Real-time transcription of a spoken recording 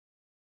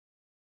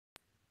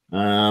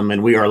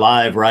And we are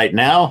live right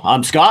now.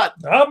 I'm Scott.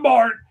 I'm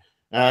Bart.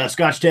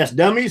 Scotch Test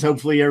Dummies.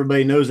 Hopefully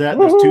everybody knows that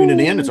that's tuning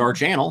in. It's our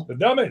channel. The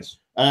Dummies.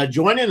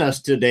 Joining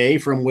us today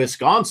from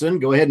Wisconsin.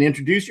 Go ahead and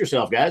introduce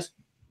yourself, guys.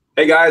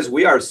 Hey guys,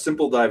 we are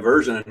Simple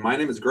Diversion, and my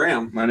name is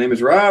Graeme. My name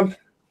is Rob.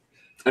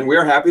 And we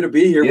are happy to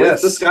be here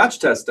with the Scotch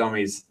Test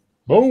Dummies.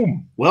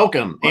 Boom.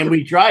 Welcome. And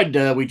we tried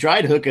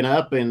hooking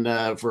up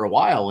and for a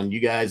while, and you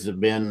guys have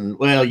been,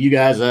 well, you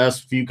guys,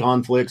 us, a few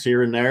conflicts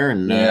here and there,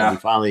 and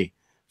we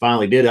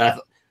finally did it.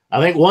 I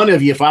think one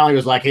of you finally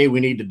was like, hey, we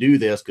need to do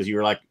this, because you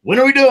were like, when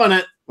are we doing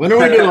it? When are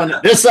we doing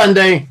it? This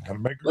Sunday.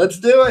 Let's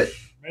do it.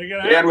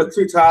 Yeah, and with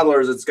 2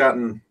 toddlers, it's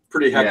gotten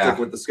pretty hectic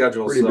with the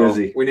schedule. Pretty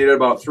busy. We needed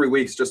about 3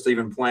 weeks just to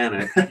even plan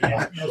it.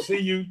 Now, see,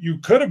 you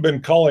could have been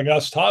calling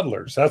us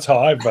toddlers. That's how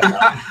I've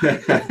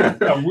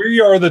been. We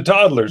are the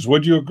toddlers.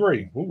 Would you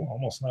agree? Ooh,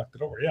 almost knocked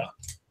it over. Yeah.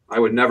 I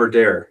would never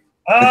dare.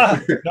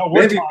 No,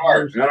 we're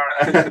toddlers.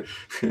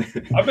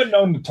 I've been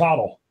known to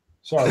toddle.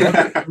 Sorry,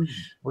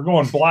 we're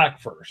going black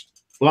first.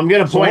 Well, I'm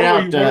going to point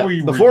out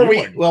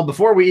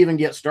before we even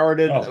get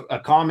started, a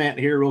comment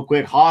here real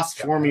quick. Haas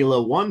Formula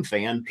One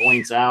fan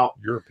points out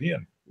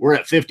European. We're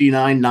at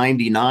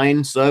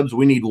 59.99 subs.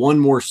 We need one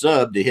more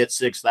sub to hit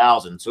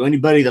 6,000. So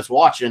anybody that's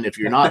watching, if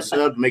you're not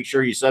subbed, make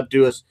sure you sub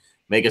to us.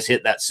 Make us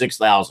hit that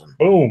 6,000.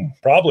 Boom!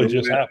 Probably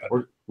just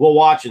happened. We'll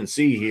watch and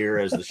see here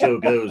as the show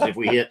goes if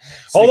we hit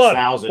 6,000. Hold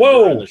on.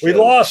 Whoa! We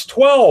lost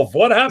 12.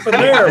 What happened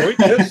there? We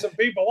pissed some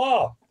people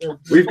off.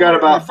 We've got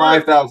about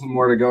 5,000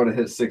 more to go to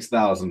hit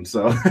 6,000.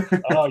 So,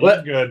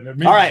 you're good. It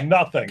means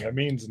nothing. It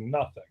means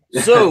nothing.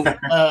 So,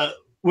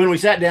 when we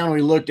sat down,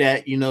 we looked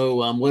at,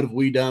 what have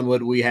we done?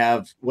 What do we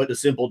have? What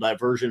does Simple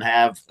Diversion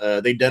have?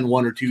 They've done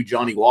 1 or 2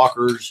 Johnnie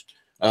Walkers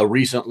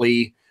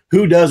recently.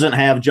 Who doesn't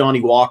have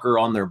Johnnie Walker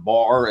on their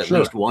bar? At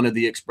least one of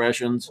the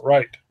expressions.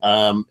 Right.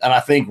 And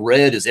I think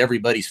red is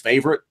everybody's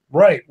favorite.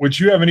 Right. Which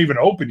you haven't even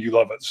opened. You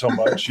love it so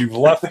much. You've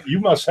left it. You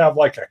must have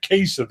like a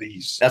case of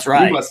these. That's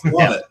right. You must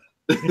love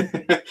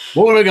it.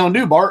 What are we going to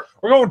do, Bart?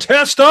 We're going to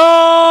test them.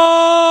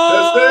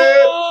 Test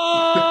it.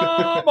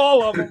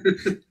 All of them.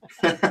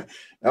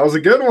 That was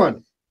a good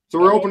one. So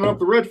we're opening up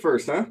the red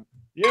first, huh?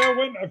 Yeah,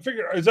 I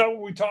figured, is that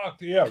what we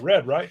talked? Yeah,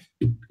 red, right?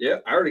 Yeah,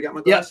 I already got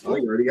my glass. Oh,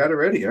 you already got it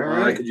ready. All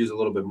right. I could use a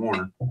little bit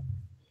more.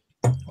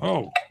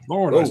 Oh,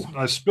 Lord,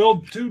 I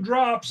spilled 2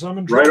 drops. I'm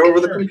in right over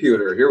the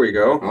computer. Here we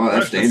go. Oh,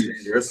 that's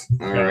dangerous.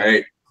 All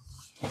right.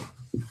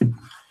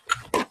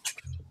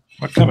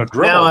 What kind of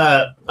dribble?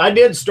 Now, I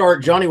did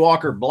start Johnnie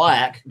Walker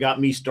Black,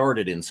 got me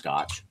started in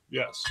Scotch.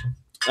 Yes.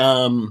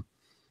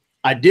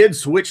 I did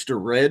switch to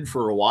red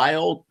for a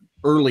while.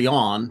 Early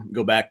on,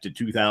 go back to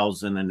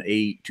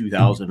 2008,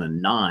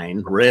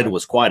 2009, red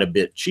was quite a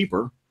bit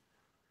cheaper.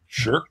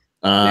 Sure.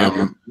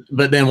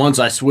 But then once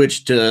I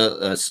switched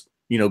to,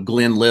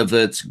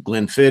 Glenlivet's,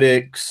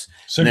 Glenfiddich's,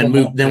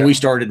 then we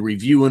started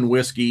reviewing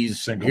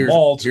whiskeys. Single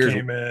malts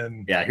came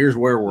in. Yeah, here's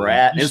where we're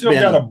at. You still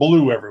got a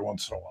blue every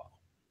once in a while.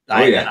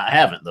 I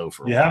haven't, though,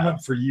 for a while.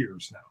 Haven't for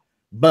years now.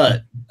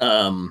 But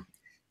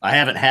I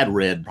haven't had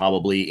red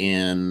probably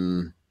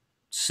in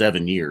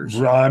 7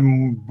 years.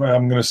 I'm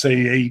going to say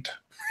 8.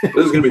 This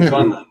is going to be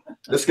fun.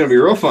 This is going to be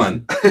real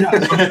fun.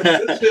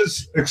 This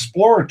is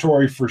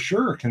exploratory for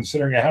sure,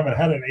 considering I haven't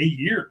had it in 8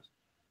 years.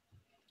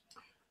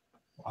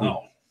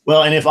 Wow.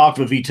 Well, and if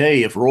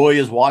Aquavitae, if Roy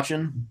is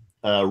watching,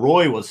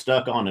 Roy was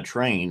stuck on a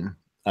train,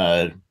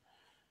 and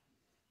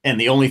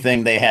the only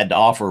thing they had to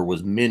offer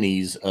was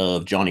minis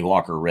of Johnnie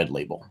Walker Red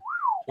Label.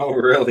 Oh,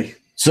 really?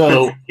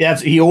 So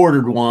he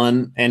ordered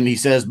one, and he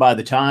says by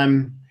the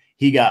time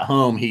he got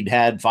home, he'd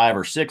had 5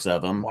 or 6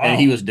 of them, and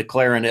he was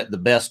declaring it the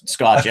best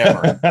Scotch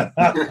ever.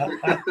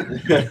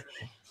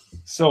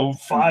 So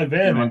 5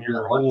 in, and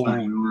you're one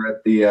time we were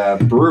at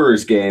the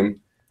Brewers game,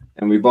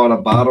 and we bought a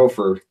bottle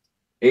for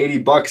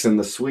 $80 in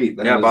the suite.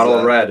 That was, bottle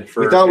of red.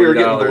 We thought we were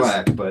getting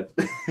black, but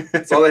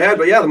that's all they had.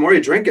 But yeah, the more you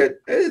drink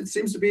it, it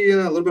seems to be a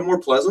little bit more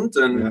pleasant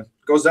and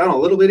goes down a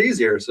little bit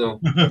easier. So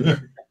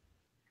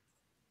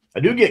I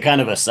do get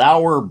kind of a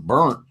sour,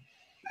 burnt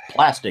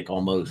plastic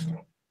almost.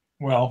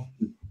 Well.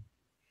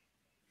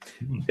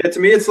 To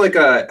me, it's like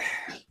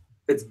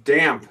it's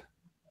damp,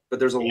 but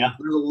there's a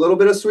little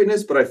bit of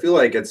sweetness, but I feel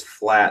like it's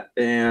flat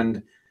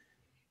and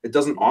it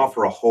doesn't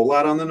offer a whole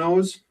lot on the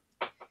nose.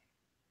 A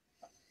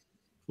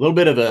little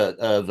bit of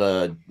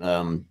a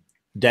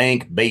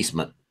dank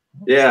basement.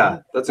 Yeah,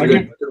 that's a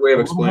good way of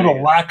explaining it. A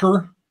little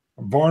lacquer,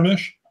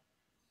 varnish.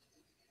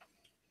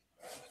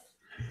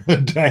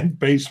 Dank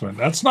basement.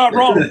 That's not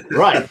wrong.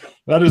 Right.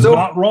 That is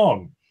not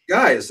wrong.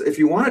 Guys, if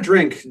you want to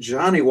drink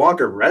Johnnie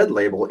Walker Red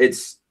Label,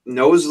 its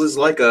nose is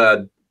like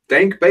a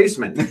dank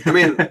basement. I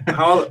mean,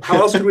 how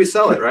else could we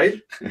sell it, right?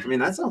 I mean,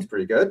 that sounds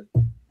pretty good.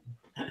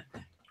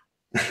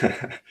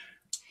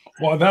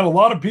 Well, I've had a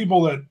lot of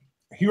people that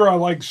hear I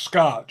like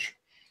Scotch,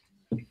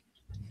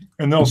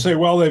 and they'll say,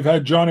 well, they've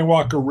had Johnnie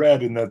Walker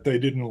Red and that they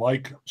didn't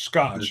like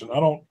Scotch. And I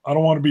don't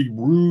want to be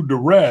rude to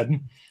red,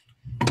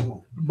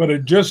 but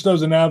it just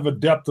doesn't have a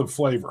depth of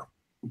flavor.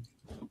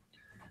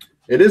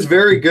 It is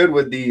very good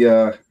with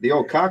the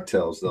old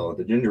cocktails, though,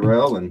 the ginger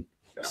ale and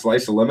a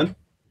slice of lemon.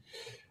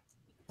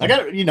 I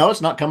got, you know,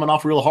 it's not coming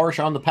off real harsh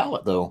on the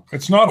palate though.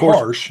 It's not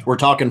harsh. We're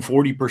talking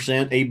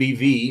 40%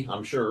 ABV,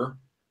 I'm sure.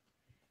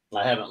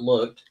 I haven't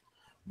looked.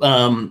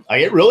 I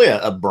get really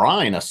a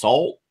brine, a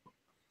salt.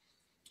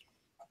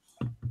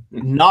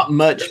 Not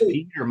much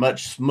peat or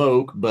much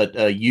smoke,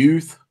 but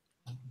youth,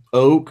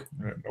 oak,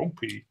 no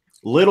peat.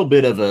 Little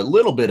bit of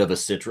a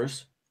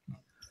citrus.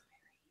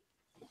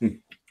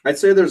 I'd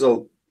say there's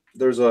a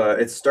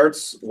it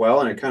starts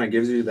well and it kind of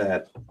gives you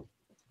that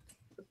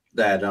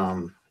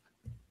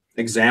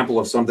example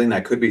of something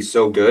that could be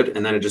so good,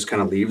 and then it just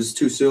kind of leaves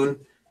too soon.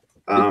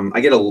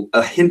 I get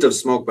a hint of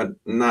smoke, but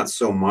not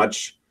so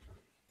much,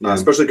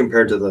 especially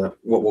compared to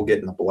what we'll get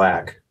in the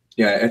black.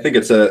 Yeah, I think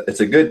it's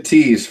a good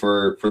tease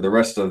for the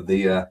rest of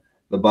the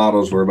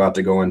bottles we're about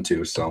to go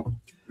into. So,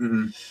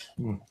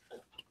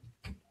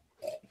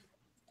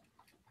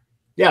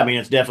 yeah, I mean,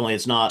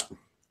 it's not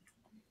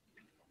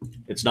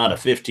a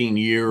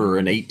 15-year or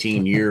an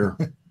 18-year.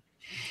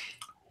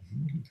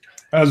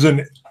 As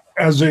an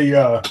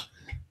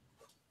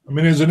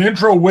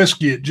intro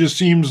whiskey, it just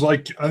seems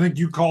like, I think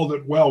you called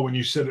it well when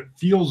you said it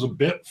feels a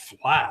bit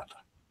flat.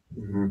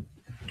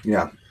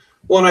 Yeah.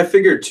 Well, and I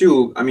figured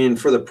too, I mean,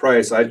 for the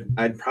price,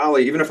 I'd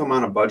probably, even if I'm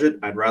on a budget,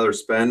 I'd rather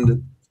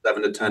spend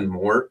 7 to 10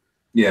 more.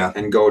 Yeah.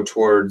 And go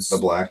towards the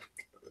black,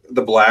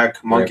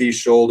 monkey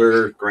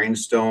shoulder,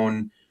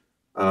 Grainstone,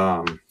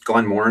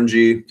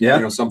 Glenmorangie. Yeah.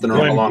 You know, something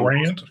along.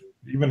 Grant.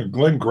 Even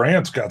Glen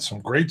Grant's got some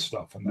great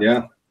stuff in there.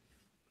 Yeah.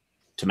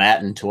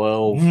 Tomatin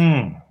 12,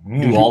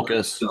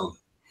 Dualkus,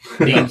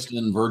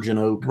 Deanston, Virgin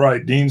Oak.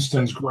 Right,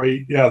 Deanston's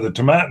great. Yeah, the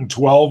Tomatin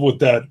 12 with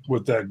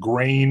that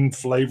grain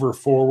flavor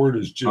forward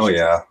is just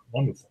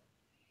wonderful.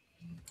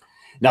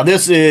 Now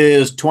this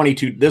is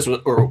 22. This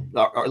was, or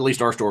at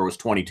least our store was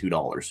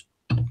 $22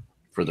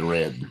 for the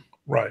red.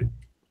 Right.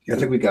 Yeah, I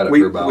think we got it.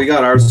 We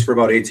got ours for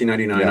about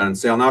 $18.99 on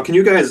sale. Now, can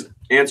you guys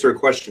answer a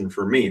question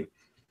for me?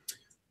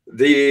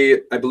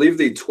 I believe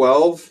the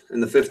 12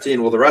 and the 15.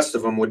 Well, the rest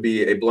of them would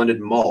be a blended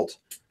malt.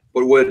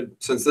 But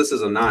since this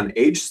is a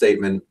non-age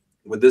statement,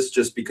 would this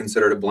just be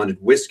considered a blended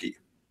whiskey,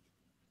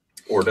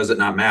 or does it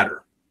not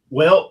matter?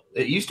 Well,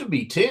 it used to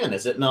be 10.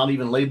 Is it not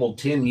even labeled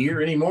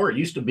 10-year anymore? It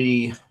used to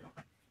be.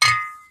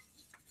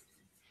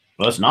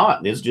 Well, it's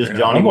not. It's just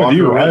Johnnie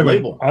Walker red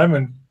label. I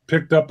haven't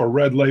picked up a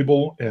red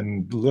label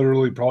in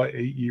literally probably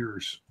 8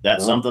 years.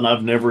 That's something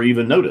I've never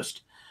even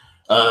noticed.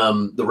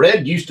 The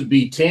red used to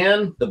be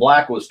 10. The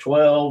black was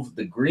 12.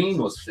 The green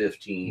was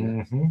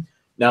 15.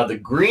 Now, the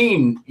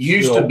green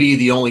used to be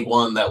the only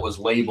one that was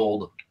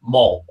labeled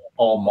malt,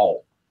 all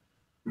malt.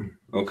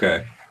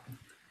 Okay.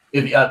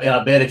 And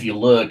I bet if you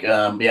look,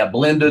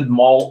 blended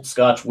malt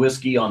Scotch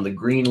whiskey on the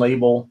green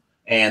label,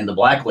 and the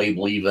black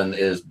label even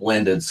is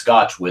blended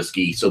Scotch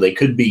whiskey. So they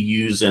could be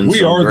using.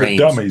 We are grains.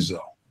 The dummies,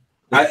 though.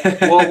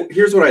 Well,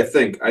 here's what I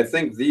think. I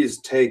think these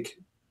take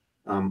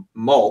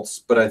malts,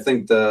 but I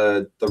think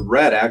the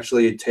red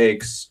actually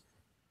takes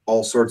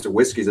all sorts of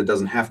whiskeys. It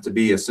doesn't have to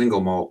be a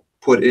single malt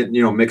put in,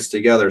 mixed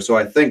together. So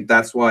I think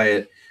that's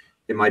why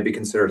it might be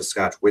considered a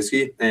Scotch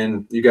whiskey.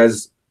 And you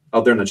guys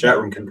out there in the chat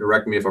room can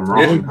correct me if I'm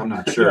wrong. I'm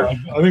not sure. Yeah,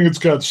 I think it's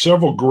got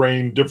several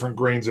different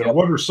grains in it.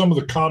 What are some of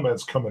the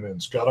comments coming in,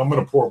 Scott? I'm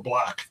going to pour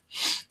black.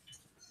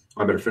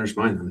 I better finish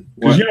mine then.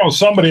 Because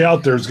somebody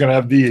out there is going to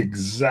have the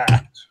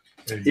exact.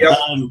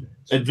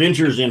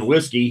 Adventures in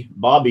Whiskey.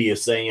 Bobby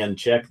is saying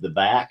check the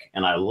back,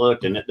 and I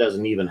looked, and it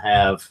doesn't even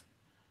have.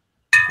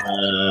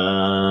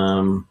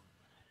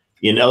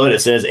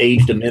 It says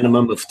aged a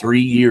minimum of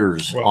 3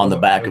 years on the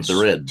back of the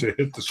red to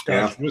hit the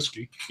Scotch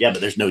whiskey. Yeah,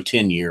 but there's no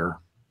 10-year.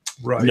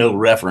 Right. No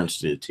reference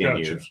to 10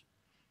 years.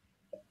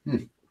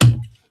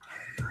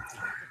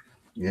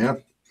 Yeah.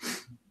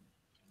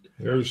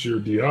 There's your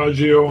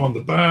Diageo on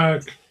the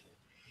back.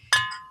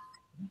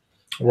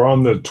 We're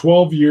on the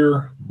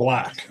 12-year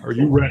black. Are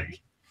you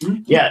ready?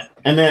 Yeah,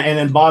 and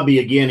then Bobby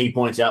again, he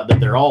points out that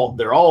they're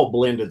all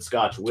blended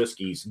Scotch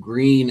whiskeys.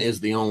 Green is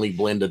the only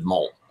blended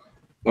malt.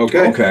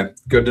 Okay.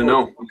 Good to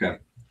know. Okay.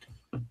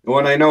 Well,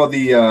 and I know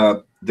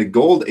the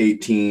gold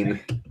 18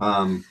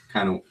 kind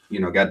of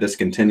got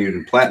discontinued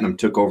and Platinum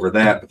took over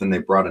that, but then they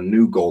brought a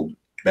new gold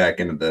back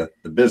into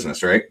the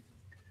business, right?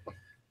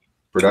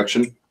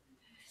 Production.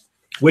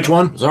 Which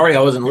one? Sorry,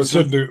 I wasn't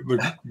listening.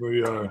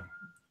 The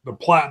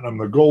Platinum,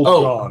 the gold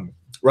gone.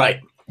 Right.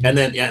 And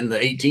the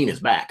 18 is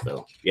back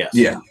though. Yes.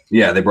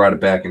 Yeah, they brought it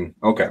back and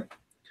okay.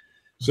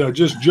 So I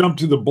just jumped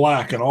to the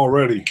black and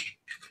already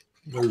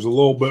there's a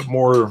little bit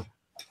more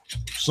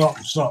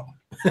something.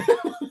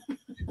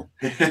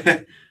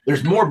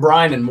 There's more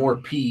brine and more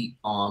peat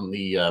on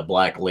the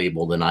black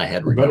label than I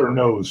had remembered. Better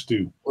nose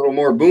too. A little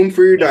more boom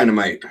for your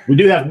dynamite. We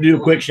do have to do a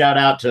quick shout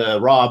out to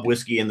Rob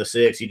Whiskey in the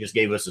Six. He just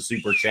gave us a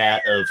super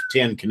chat of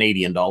 10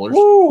 Canadian dollars.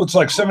 Woo, it's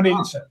like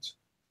 78 cents.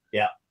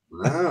 Yeah.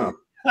 Wow.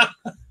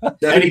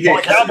 And he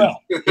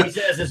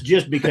says it's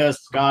just because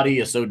Scotty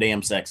is so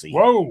damn sexy.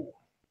 Whoa.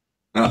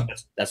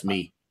 That's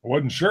me. I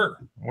wasn't sure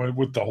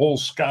with the whole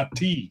Scott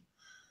T.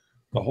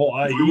 The whole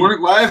IE. If we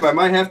weren't live, I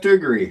might have to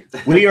agree.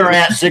 We are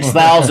at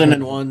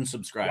 6,001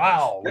 subscribers.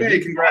 Wow. Hey,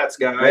 congrats,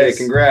 guys. Hey,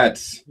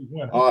 congrats.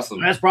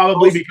 Awesome. That's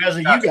probably because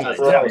of you guys.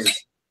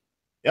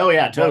 Oh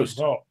yeah, toast.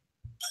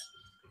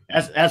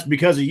 That's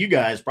because of you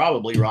guys,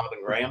 probably, Rob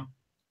and Graeme.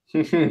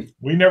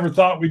 We never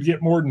thought we'd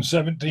get more than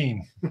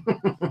 17.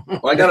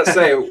 Well, I gotta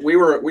say,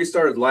 we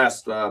started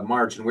last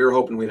March, and we were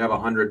hoping we'd have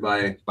 100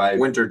 by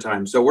winter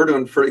time. So we're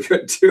doing pretty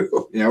good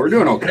too. Yeah, we're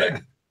doing okay.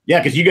 Yeah,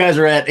 because you guys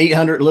are at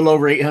 800, a little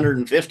over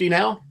 850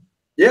 now.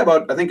 Yeah,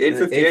 about I think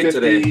 858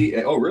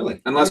 today. Oh,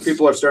 really? Unless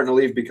people are starting to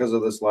leave because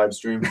of this live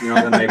stream,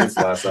 then maybe it's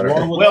less. I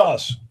don't know. Well,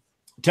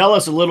 tell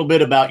us a little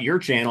bit about your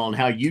channel and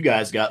how you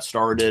guys got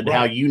started,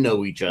 how you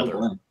know each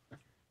other.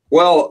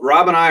 Well,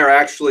 Rob and I are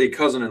actually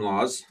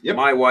cousin-in-laws. Yep.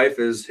 My wife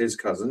is his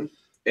cousin,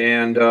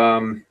 and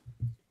I've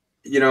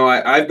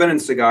been in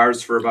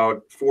cigars for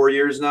about 4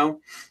 years now.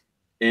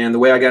 And the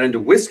way I got into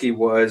whiskey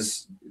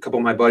was a couple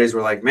of my buddies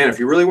were like, man, if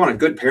you really want a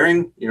good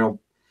pairing,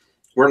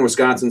 we're in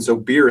Wisconsin, so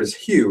beer is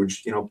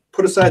huge.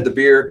 Put aside the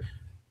beer,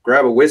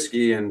 grab a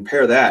whiskey and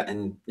pair that,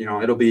 and,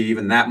 it'll be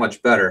even that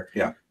much better.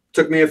 Yeah.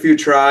 Took me a few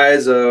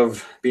tries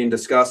of being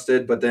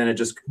disgusted, but then it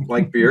just,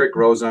 like beer, it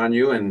grows on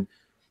you, and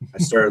I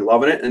started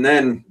loving it. And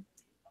then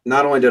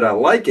not only did I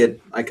like it,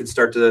 I could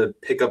start to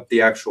pick up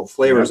the actual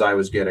flavors I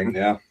was getting.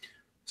 Yeah.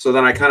 So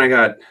then I kind of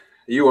got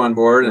you on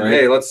board, and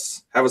hey,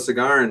 let's have a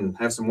cigar and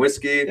have some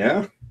whiskey.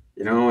 Yeah.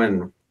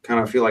 And kind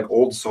of feel like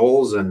old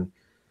souls. And,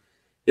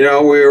 we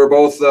were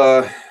both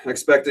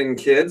expecting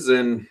kids,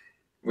 and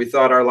we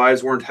thought our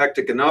lives weren't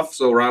hectic enough.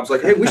 So Rob's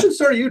like, hey, we should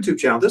start a YouTube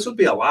channel. This would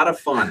be a lot of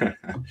fun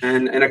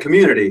and a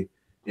community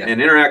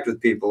and interact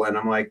with people. And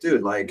I'm like,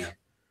 dude, we're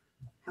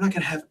not going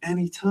to have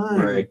any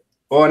time. Right.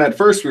 Well, and at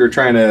first we were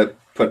trying to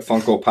put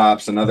Funko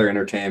Pops and other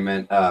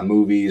entertainment,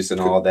 movies and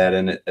all that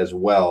in it as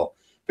well.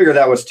 Figured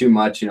that was too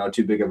much,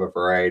 too big of a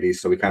variety.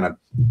 So we kind of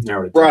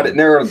narrowed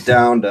it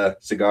down to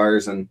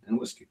cigars and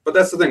whiskey. But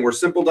that's the thing. We're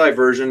Simple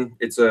Diversion.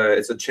 It's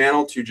a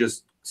channel to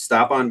just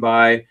stop on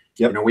by.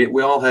 Yep.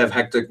 We all have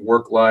hectic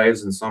work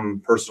lives and some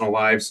personal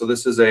lives. So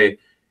this is a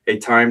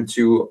time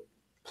to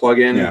plug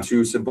in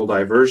to Simple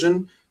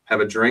Diversion,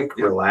 have a drink,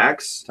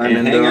 relax,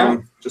 and hang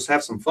out. Just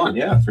have some fun.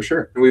 Yeah, for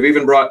sure. And we've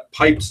even brought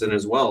pipes in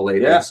as well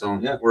lately. Yeah.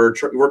 So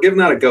we're giving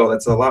that a go.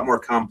 That's a lot more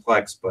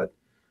complex, but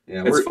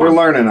yeah, we're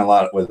learning a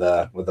lot with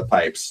the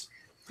pipes.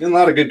 And a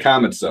lot of good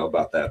comments though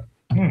about that.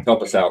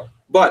 Help us out.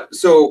 But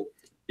so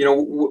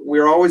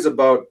we're always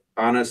about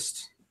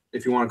honest,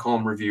 if you want to call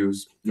them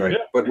reviews, right?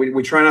 But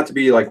we try not to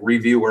be like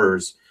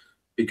reviewers,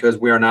 because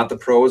we are not the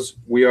pros.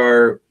 We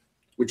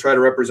try to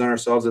represent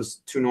ourselves as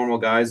two normal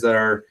guys that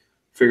are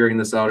figuring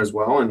this out as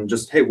well, and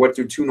just, hey, what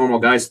do two normal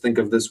guys think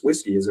of this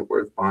whiskey? Is it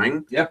worth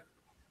buying? Yeah.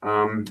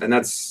 And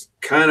that's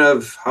kind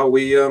of how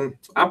we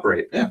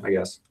operate. Yeah, I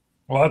guess.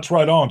 Well, that's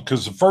right on,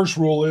 because the first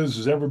rule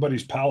is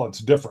everybody's palate's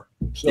different.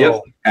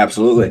 So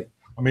absolutely.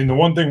 I mean, the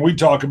one thing we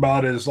talk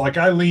about is, like,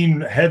 I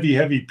lean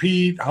heavy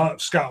peat.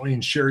 Scott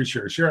leans sherry.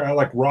 I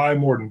like rye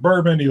more than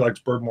bourbon. He likes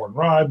bourbon more than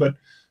rye. But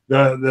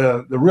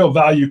the real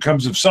value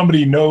comes if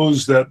somebody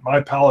knows that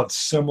my palate's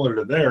similar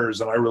to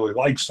theirs and I really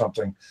like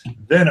something,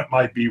 then it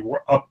might be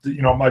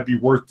it might be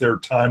worth their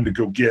time to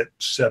go get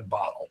said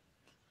bottle.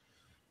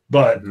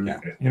 But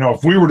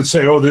if we were to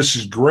say, oh, this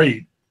is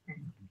great,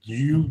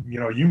 you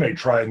may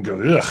try and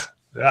go,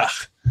 ugh.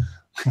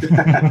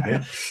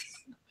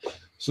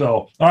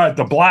 So, all right,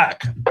 the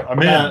black. I'm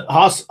in.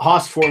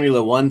 Haas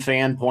Formula One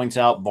fan points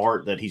out,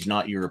 Bart, that he's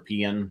not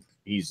European.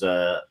 He's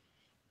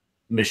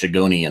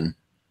Michigonian.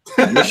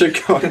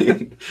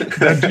 Michigonian.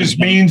 That just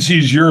means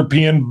he's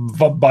European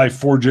by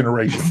 4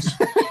 generations.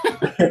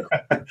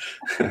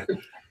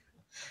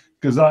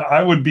 Because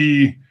I would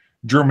be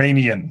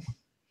Germanian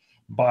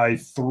by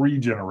 3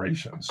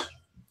 generations.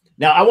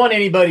 Now, I want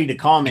anybody to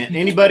comment.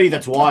 Anybody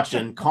that's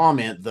watching,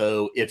 comment,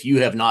 though, if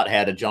you have not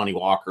had a Johnnie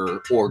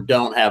Walker or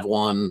don't have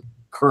one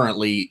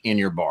currently in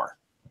your bar.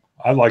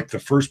 I like the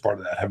first part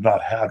of that. Have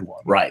not had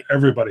one. Right.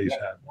 Everybody's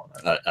had one.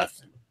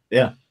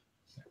 Yeah.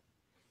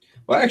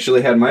 Well, I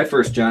actually had my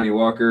first Johnnie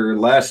Walker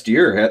last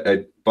year.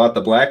 I bought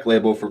the black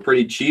label for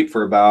pretty cheap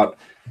got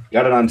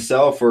it on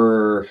sale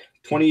for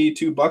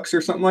 $22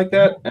 or something like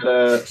that at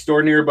a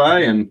store nearby.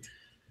 And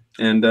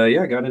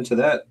got into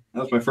that.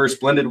 That was my first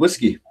blended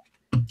whiskey.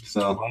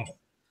 So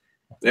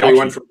we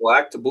went from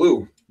black to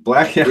blue.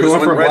 Black, we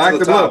went from black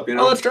to top, blue.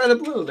 Oh, let's try the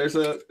blue. There's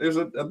a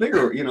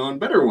bigger, and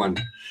better one.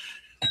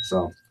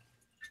 So,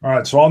 all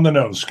right. So on the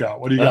nose, Scott,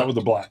 what do you got with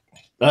the black?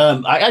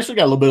 I actually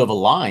got a little bit of a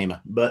lime,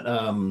 but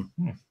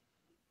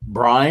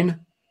brine,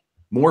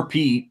 more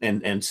peat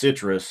and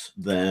citrus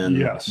than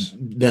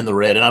the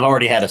red. And I've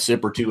already had a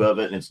sip or two of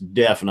it, and it's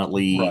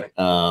definitely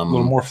a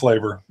little more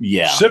flavor.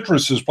 Yeah,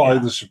 citrus is probably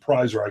the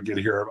surpriser I get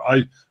here.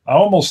 I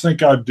almost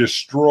think I've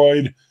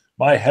destroyed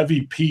my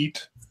heavy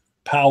peat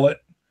palate.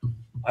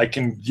 I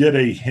can get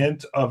a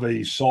hint of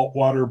a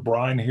saltwater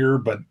brine here,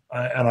 but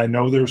I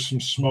know there's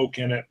some smoke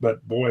in it,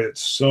 but boy,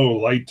 it's so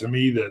light to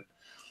me that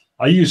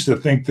I used to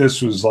think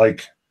this was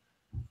like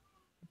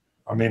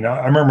I mean,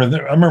 I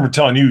remember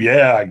telling you,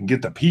 yeah, I can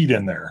get the peat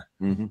in there.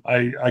 Mm-hmm.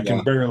 I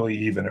can barely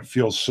even. It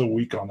feels so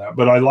weak on that.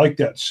 But I like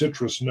that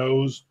citrus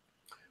nose.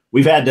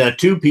 We've had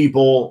 2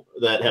 people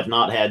that have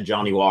not had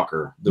Johnnie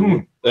Walker.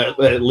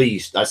 At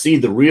least I see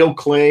the Real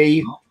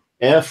Clay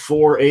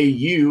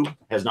F4AU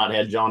has not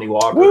had Johnnie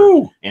Walker.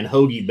 Woo! And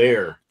Hoagie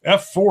Bear.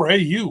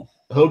 F4AU.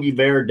 Hoagie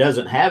Bear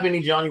doesn't have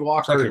any Johnnie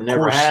Walker. Like it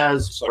never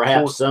has.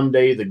 Perhaps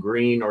someday the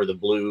green or the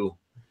blue.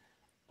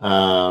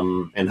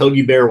 And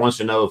Hoagie Bear wants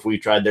to know if we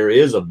tried. There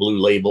is a Blue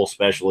Label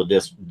special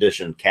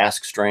edition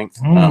cask strength.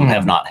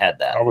 Have not had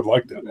that. I would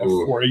like that.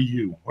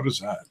 F4AU. What is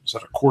that? Is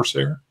that a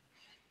Corsair?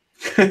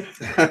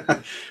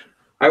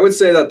 I would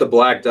say that the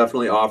black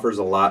definitely offers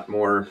a lot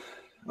more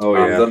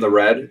than the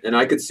red, and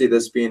I could see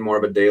this being more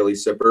of a daily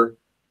sipper,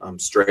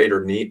 straight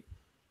or neat,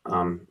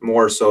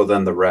 more so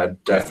than the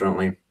red,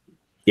 definitely.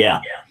 Yeah.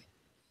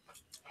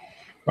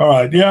 All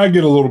right. Yeah, I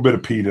get a little bit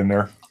of peat in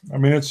there. I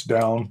mean, it's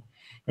down,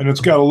 and it's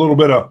got a little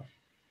bit of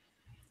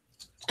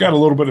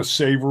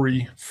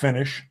savory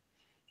finish,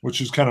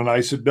 which is kind of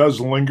nice. It does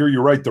linger.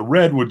 You're right. The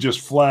red would just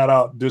flat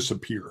out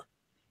disappear.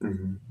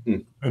 Mm-hmm.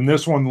 And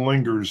this one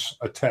lingers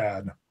a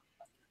tad.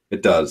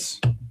 It does.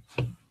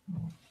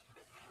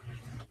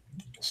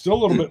 Still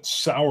a little bit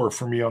sour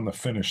for me on the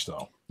finish,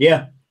 though.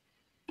 Yeah.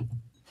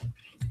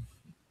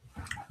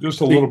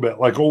 Just a little bit,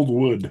 like old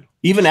wood.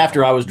 Even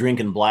after I was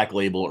drinking Black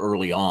Label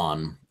early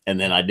on, and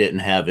then I didn't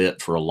have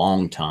it for a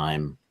long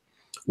time,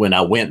 when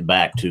I went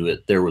back to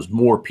it, there was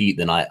more peat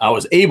than I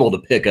was able to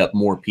pick up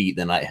more peat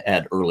than I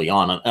had early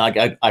on.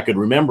 And I could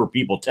remember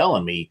people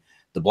telling me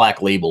the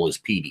Black Label is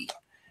peaty.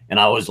 And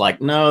I was like,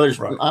 no, I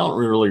don't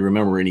really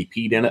remember any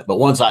peat in it. But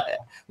once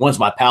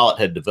my palate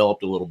had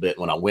developed a little bit,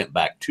 when I went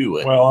back to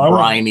it,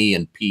 briny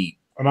and peat.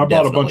 And I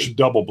bought a bunch of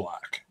double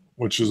black,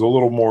 which is a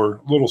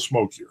little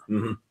smokier.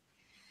 Mm-hmm.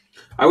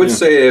 I would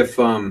say if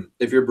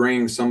you're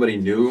bringing somebody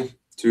new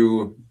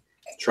to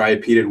try a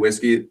peated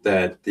whiskey,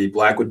 that the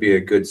black would be a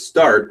good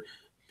start,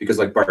 because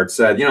like Bart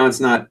said, it's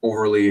not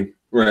overly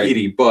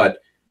peaty, but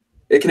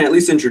it can at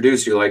least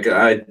introduce you. Like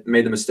I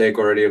made the mistake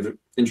already of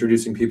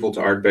introducing people to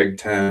Ardbeg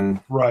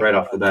 10 right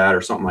off the bat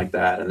or something like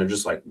that. And they're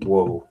just like,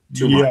 whoa,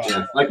 too much.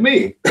 Like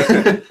me.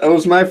 That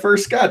was my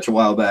first scotch a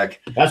while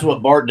back. That's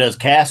what Bart does.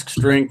 Cask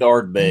strength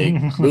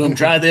Ardbeg. Boom,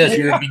 try this.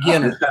 You're a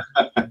beginner.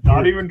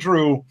 Not even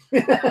true.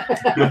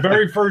 The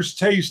very first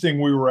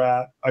tasting we were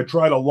at, I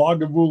tried a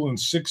Lagavulin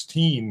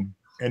 16,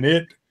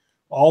 and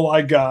all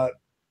I got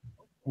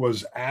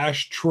was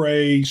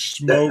ashtray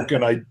smoke,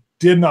 and I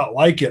did not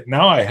like it.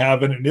 Now I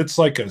have it, and it's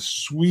like a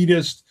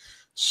sweetest,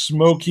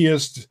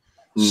 smokiest,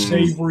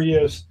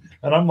 savoriest.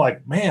 And I'm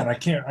like, man, I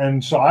can't.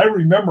 And so I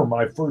remember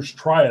my first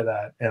try of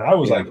that, and I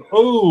was like,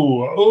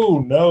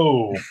 oh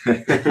no.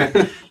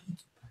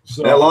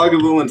 So that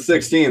Lagavulin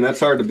 16, that's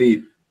hard to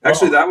beat.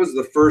 Actually, that was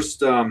the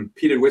first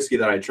peated whiskey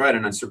that I tried,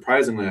 and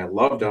surprisingly, I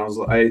loved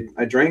it.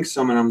 I drank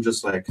some, and I'm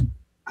just like,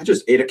 I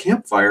just ate a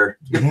campfire.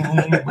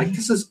 Like,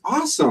 this is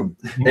awesome.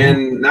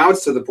 And now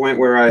it's to the point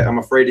where I'm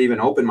afraid to even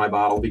open my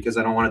bottle because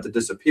I don't want it to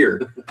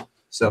disappear.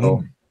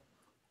 So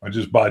I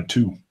just bought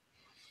 2.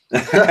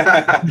 There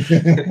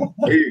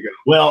you go.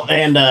 Well,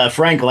 and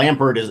Frank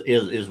Lampert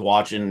is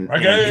watching.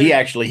 Okay.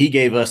 And he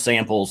gave us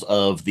samples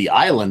of the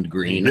Island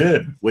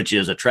Green, which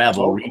is a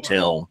travel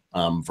retail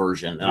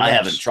version, and I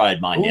haven't tried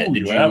mine yet.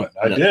 Did you? Haven't.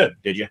 I did.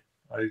 Did you?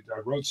 I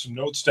wrote some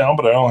notes down,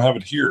 but I don't have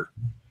it here.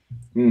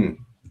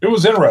 It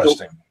was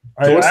interesting.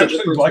 So I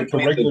actually like the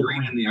regular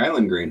green and the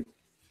Island Green.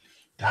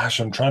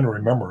 Gosh, I'm trying to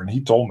remember, and he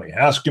told me.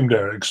 Ask him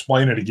to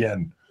explain it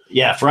again.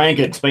 Yeah, Frank,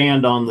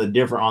 expand on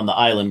the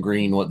Island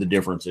Green, what the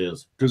difference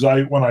is. Because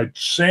when I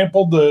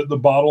sampled the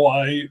bottle,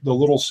 the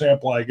little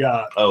sample I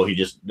got. Oh, he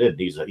just did.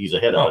 He's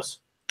ahead of us.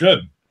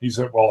 Good. He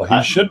said, well,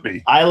 he should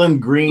be.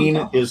 Island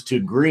Green is to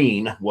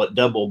green what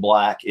double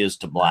black is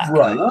to black.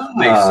 Right.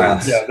 Makes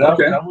sense. Yeah,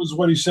 that was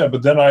what he said.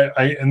 But then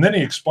and then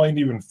he explained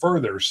even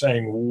further,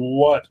 saying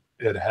what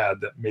it had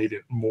that made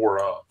it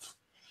more of.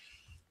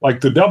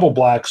 Like the double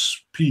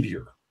black's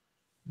peatier,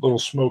 a little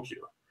smokier.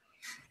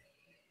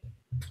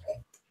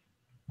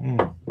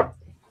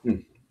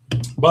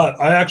 But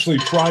I actually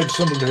tried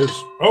some of his.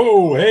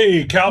 Oh,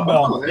 hey,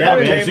 cowbell! Yeah,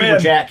 man, super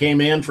chat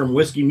came in from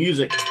Whiskey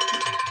Music.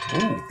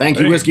 Ooh, thank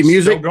you, Whiskey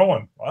Music. Still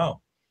going.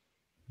 Wow.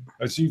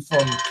 I see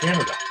from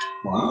Canada.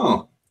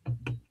 Wow.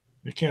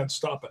 You can't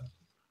stop it.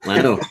 I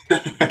know.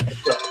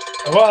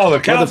 Wow, the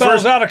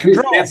cowbell's out of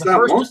control.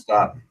 Won't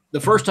stop. The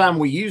first time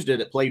we used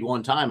it, it played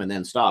one time and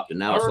then stopped, and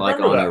now it's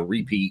like on a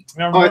repeat.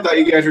 I thought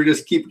you guys were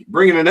just keep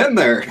bringing it in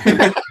there.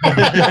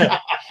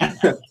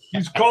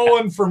 He's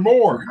calling for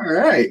more. All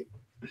right.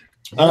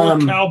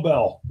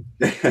 Cowbell.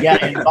 Yeah,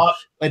 and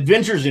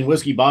Adventures in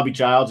Whiskey, Bobby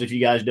Childs, if you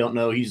guys don't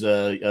know, he's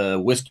a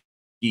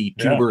whiskey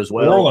tuber as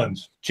well.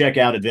 Orleans. Check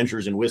out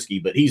Adventures in Whiskey,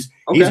 but he's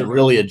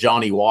really a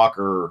Johnnie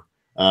Walker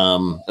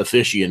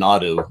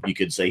aficionado, you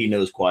could say. He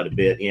knows quite a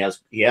bit. He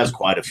has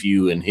quite a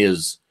few in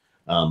his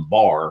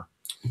bar.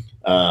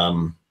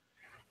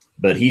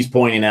 But he's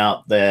pointing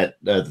out that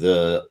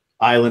the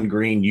Island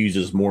Green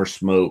uses more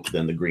smoke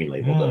than the Green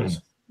Label does.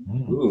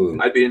 Ooh,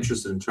 I'd be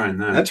interested in trying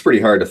that. that's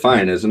pretty hard to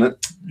find, isn't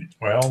it?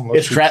 Well,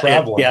 It's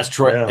traveling. Yeah,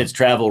 it's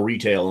travel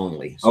retail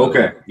only. So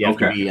Okay. you have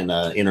to be in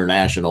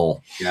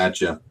international.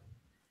 Gotcha.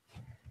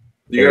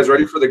 You guys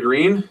ready for the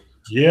green?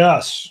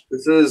 Yes.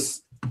 This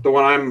is the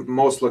one I'm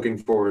most looking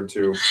forward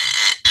to.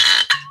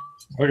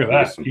 Look at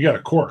that. You got a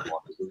cork.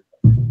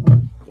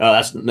 Oh,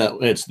 it's the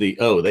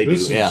they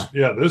This do. is, Yeah.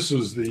 Yeah, this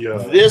is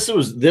the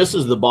This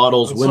is the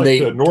bottles it's when like they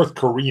the North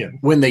Korean.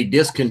 when they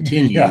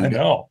discontinued. Yeah, I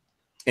know.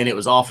 And it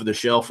was off of the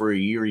shelf for a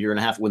year and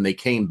a half. When they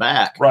came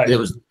back, Right. It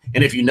was,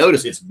 and if you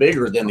notice, it's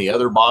bigger than the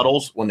other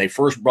bottles. When they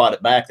first brought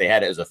it back, they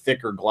had it as a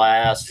thicker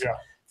glass,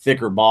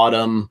 thicker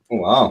bottom, Oh,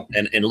 wow.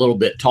 and a little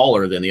bit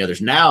taller than the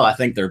others. Now I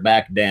think they're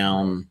back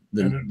down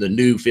the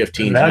new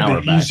 15 It had hour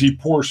the back. easy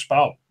pour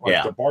spout, like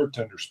Yeah. the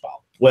bartender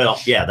spout. Well,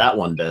 yeah, that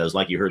one does.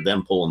 Like you heard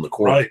them pulling the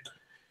cork. Right.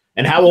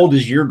 And how old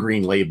is your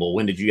green label?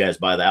 When did you guys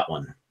buy that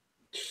one?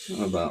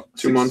 About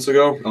 2 months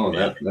ago. Oh,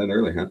 that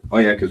early, huh? Oh,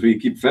 yeah, because we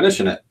keep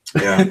finishing it.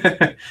 Yeah.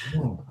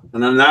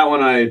 And then that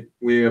one,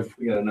 we got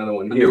another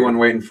one a here. new one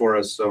waiting for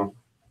us. So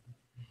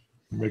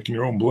Making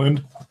your own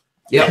blend.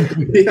 Yep.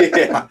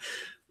 Yeah.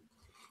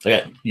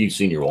 Okay. You've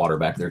seen your water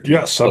back there too?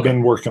 Yes, I've Okay.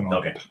 been working on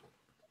Okay. it.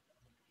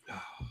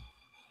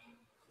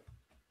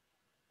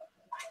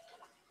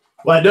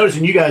 Well, I noticed,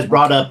 and you guys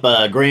brought up,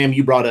 Graham,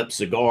 you brought up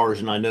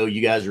cigars, and I know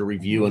you guys are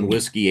reviewing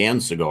whiskey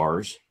and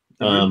cigars.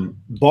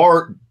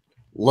 Bart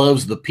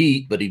loves the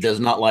peat, but he does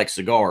not like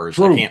cigars.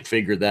 True. I can't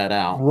figure that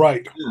out.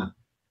 Right.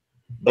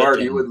 Bart,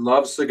 But, you would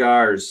love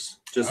cigars.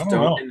 Just I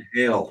don't don't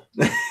inhale.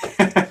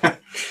 I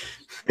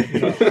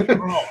don't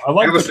know. I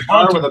like Have a the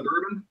cigar with a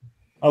bourbon?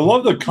 I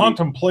love the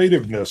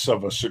contemplativeness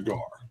of a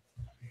cigar.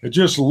 It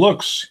just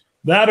looks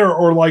that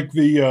or like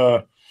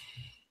the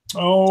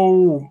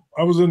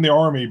I was in the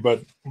Army,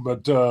 but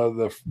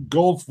the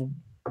Gulf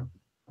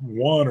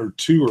 1 or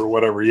 2 or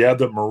whatever, you had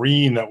the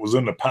Marine that was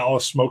in the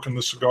palace smoking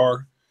the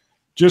cigar.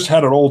 Just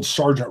had an old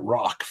Sergeant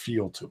Rock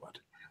feel to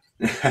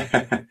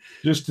it.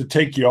 Just to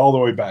take you all the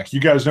way back.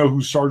 You guys know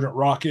who Sergeant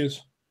Rock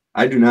is?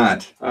 I do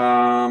not.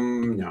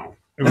 No.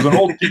 It was an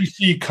old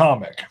DC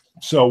comic.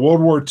 So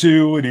World War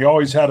II, and he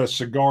always had a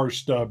cigar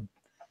stub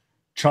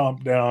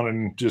chomped down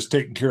and just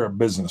taking care of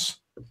business.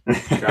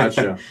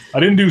 Gotcha. I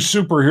didn't do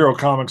superhero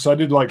comics. I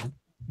did like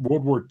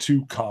World War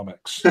II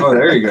comics. Oh,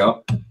 there you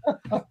go.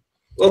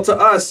 Well, to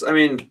us, I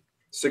mean,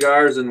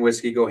 cigars and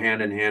whiskey go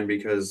hand in hand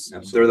because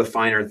Absolutely. they're the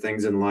finer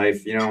things in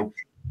life. You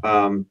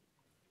know,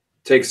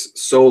 takes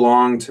so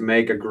long to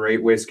make a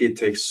great whiskey. It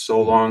takes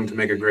so long to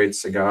make a great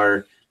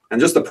cigar. And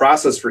just the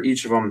process for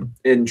each of them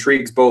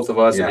intrigues both of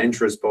us and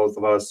interests both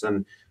of us.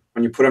 And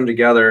when you put them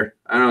together,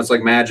 I don't know, it's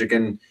like magic.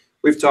 And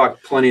we've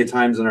talked plenty of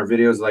times in our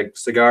videos, like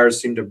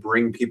cigars seem to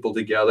bring people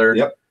together.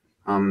 Yep.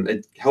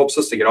 It helps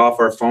us to get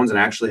off our phones and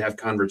actually have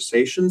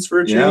conversations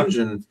for a change.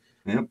 And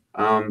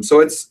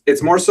so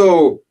it's more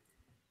so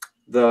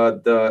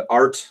the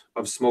art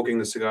of smoking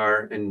the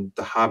cigar and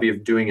the hobby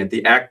of doing it,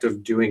 the act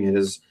of doing it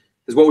is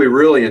what we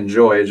really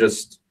enjoy.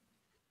 Just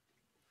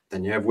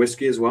then you have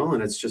whiskey as well,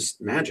 and it's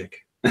just magic.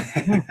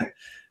 I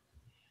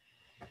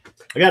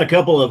got a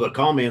couple of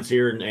comments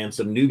here and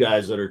some new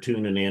guys that are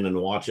tuning in and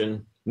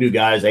watching, new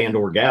guys and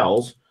or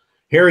gals.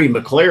 Harry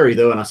McClary,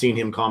 though, and I seen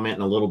him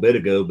commenting a little bit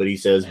ago, but he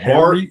says,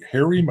 Harry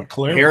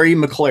McClary. Harry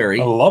McClary.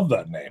 I love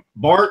that name.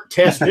 Bart,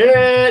 test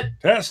it.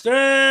 Test He it.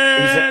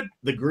 said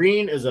the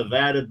green is a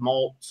vatted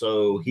malt,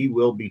 so he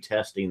will be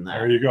testing that.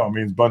 There you go. It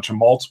means a bunch of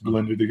malts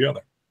blended together.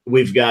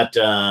 We've got,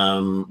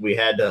 we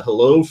had a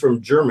hello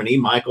from Germany,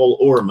 Michael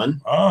Orman.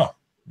 Ah.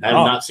 I have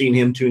not seen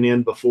him tune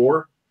in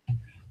before.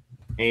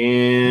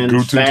 And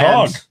Guten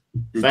Tag.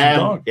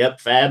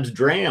 Fab's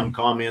Dram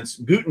comments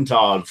Guten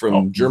Tag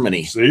from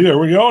Germany. See, there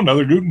we go.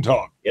 Another Guten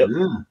Tag. Yep.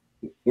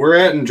 Yeah. We're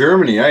at in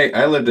Germany.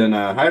 I lived in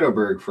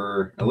Heidelberg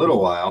for a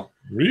little while.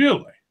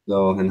 Really?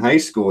 So in high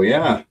school,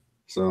 yeah.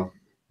 So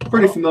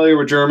pretty familiar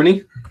with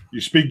Germany.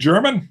 You speak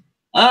German?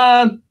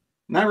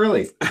 Not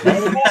really.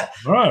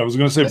 I was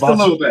going to say Just a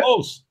little bit.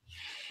 close.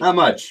 Not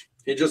much.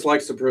 He just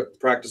likes to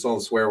practice all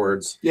the swear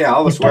words. Yeah,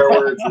 all the swear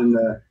words, and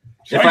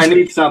if I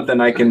need something,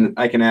 I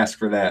can ask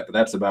for that. But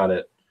that's about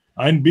it.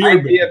 Ein Bier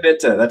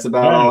bitte. That's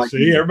about all.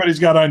 See, everybody's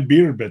got ein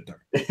Bier bitte.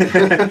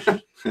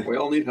 We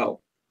all need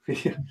help.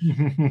 But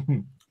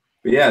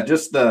yeah,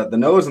 just the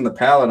nose and the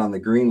palate on the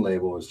green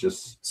label is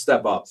just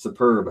Step up.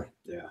 superb.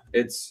 Yeah,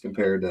 it's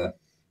compared to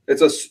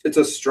it's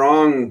a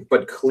strong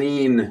but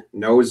clean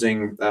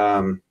nosing.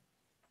 A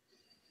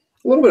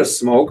little bit of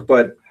smoke,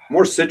 but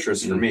more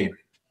citrus for me.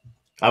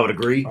 I would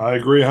agree. I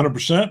agree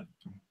 100%.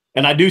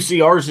 And I do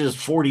see ours is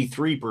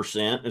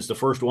 43%. It's the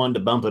first one to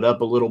bump it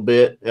up a little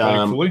bit.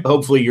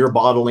 Hopefully your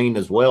bottling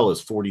as well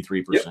is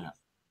 43%. Yep.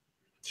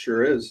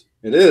 Sure is.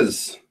 it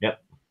is.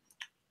 Yep.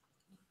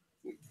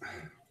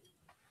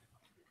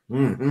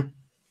 Mm-hmm.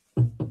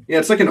 Yeah,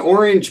 it's like an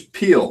orange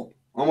peel,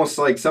 almost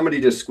like somebody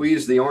just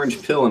squeezed the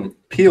orange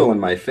peel in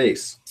my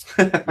face.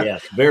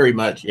 Yes, very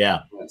much.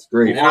 Yeah. That's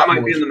great. And I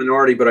might be in the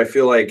minority, but I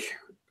feel like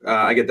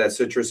I get that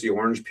citrusy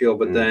orange peel,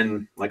 but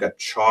then like a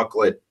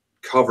chocolate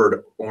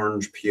covered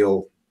orange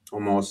peel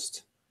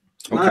almost.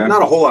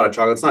 Not a whole lot of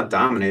chocolate. It's not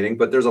dominating,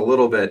 but there's a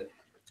little bit,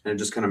 and it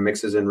just kind of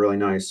mixes in really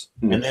nice.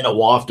 And then a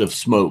waft of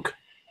smoke.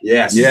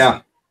 Yes.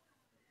 Yeah.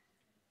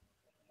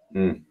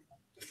 The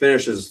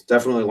finish is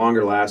definitely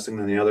longer lasting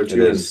than the other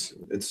two.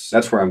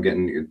 That's where I'm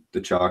getting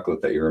the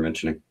chocolate that you were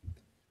mentioning.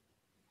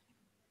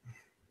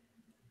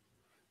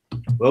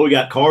 Well, we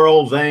got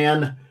Carl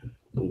van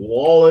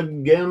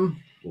Wallegem.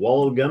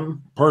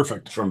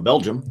 Perfect. From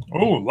Belgium.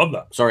 Oh, love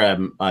that. Sorry,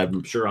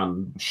 I'm sure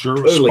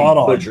totally spot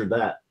on. Butchered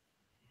that.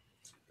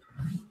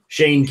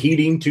 Shane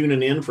Keating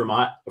tuning in from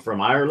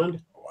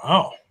Ireland.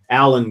 Wow.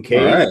 Alan K.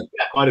 Right.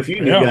 Got quite a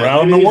few new guys.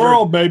 Around the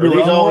world, baby.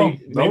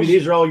 Maybe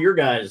these are all your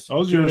guys.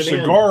 Those are your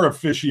cigar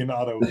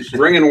aficionados.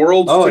 Bringing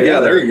worlds together. Yeah,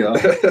 there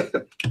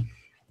you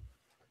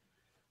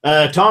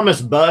go.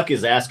 Thomas Buck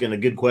is asking a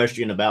good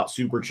question about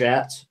super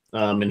chats.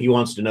 And he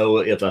wants to know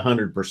if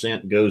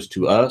 100% goes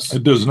to us.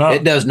 It does not.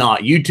 It does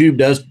not. YouTube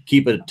does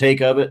keep a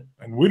take of it.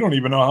 And we don't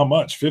even know how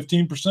much.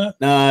 15%?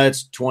 No,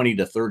 it's 20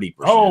 to 30%.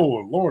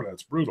 Oh, Lord,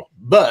 that's brutal.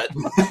 But,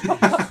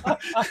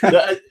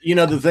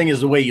 the thing is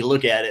the way you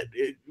look at it,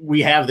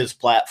 we have this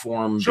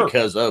platform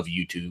because of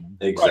YouTube.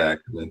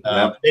 Exactly.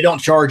 They don't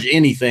charge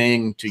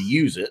anything to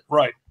use it.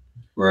 Right.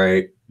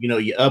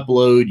 You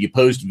upload, you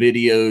post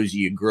videos,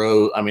 you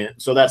grow. I mean,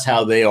 so that's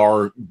how they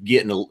are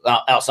getting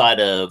outside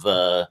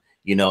of,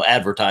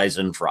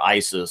 advertising for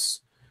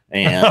ISIS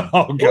and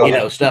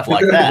stuff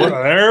like that.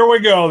 There we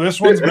go. This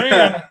one's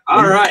banned.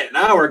 All right,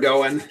 now we're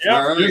going.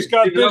 Yeah, right. Just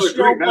got this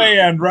show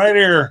banned right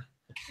here.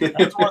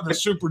 That's where the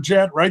super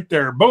chat right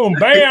there. Boom,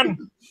 ban.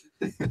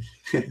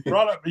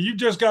 You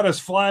just got us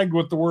flagged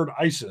with the word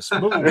ISIS.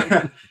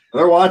 Boom.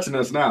 They're watching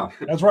us now.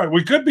 That's right.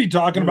 We could be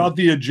talking about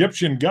the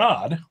Egyptian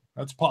god.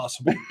 That's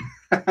possible.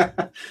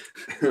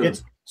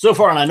 It's so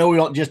far, and I know we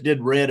all just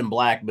did red and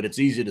black, but it's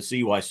easy to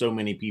see why so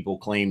many people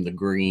claim the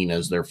green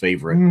as their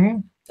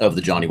favorite of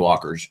the Johnnie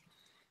Walkers.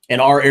 In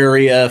our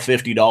area,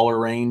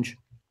 $50 range,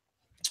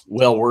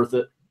 well worth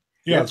it.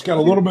 Yeah, it's got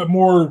a little bit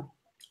more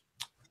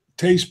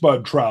taste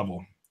bud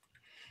travel.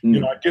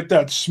 I get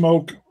that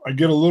smoke. I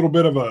get a little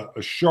bit of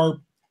a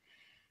sharp,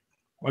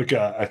 like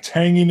a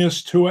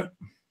tanginess to it.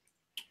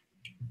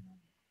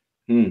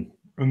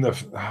 And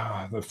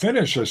the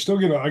finish, I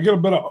get a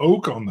bit of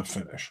oak on the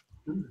finish.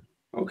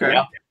 Okay,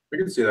 yeah. I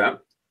can see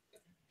that.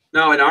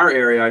 Now in our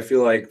area, I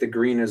feel like the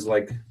green is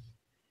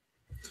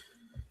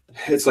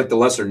it's like the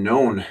lesser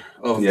known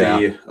of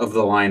the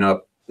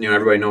lineup.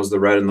 Everybody knows the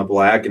red and the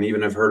black, and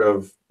even have heard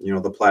of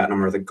the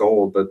platinum or the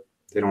gold, but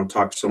they don't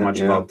talk so much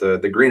about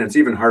the green. It's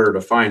even harder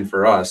to find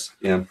for us.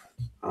 Yeah.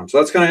 So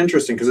that's kind of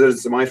interesting because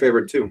it's my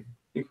favorite too. I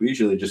think we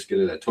usually just get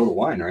it at Total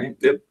Wine, right?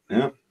 Yep.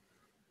 Yeah.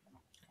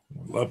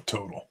 Love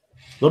Total.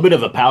 A little bit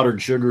of a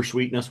powdered sugar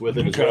sweetness with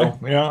it as well.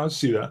 Yeah, I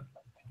see that.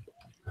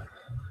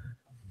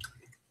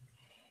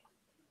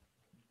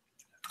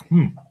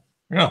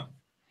 Yeah.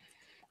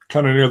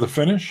 Kind of near the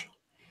finish.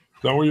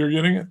 Is that where you're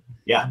getting it?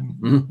 Yeah.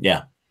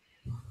 Yeah.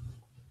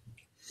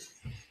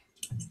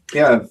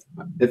 Yeah.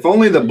 If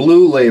only the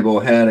blue label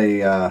had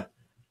a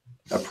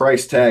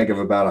price tag of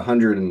about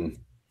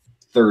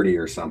 130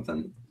 or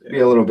something, it'd be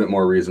a little bit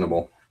more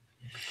reasonable.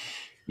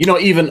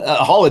 Even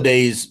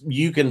holidays,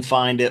 you can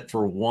find it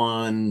for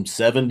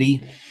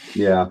 170.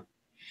 Yeah.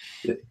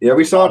 Yeah,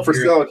 we saw it for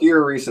sale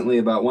here recently,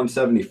 about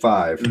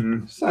 175.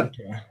 Mm-hmm.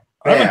 Okay.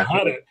 I haven't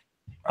had it.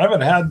 I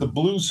haven't had the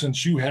blue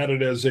since you had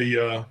it as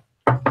a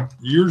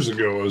years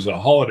ago as a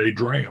holiday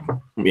dram.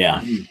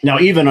 Yeah. Now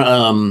even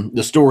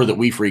the store that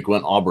we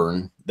frequent,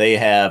 Auburn, they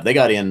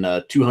got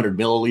in 200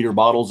 milliliter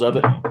bottles of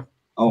it.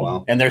 Oh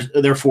wow! And they're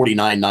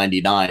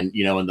 $49.99.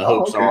 And the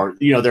hopes are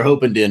they're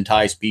hoping to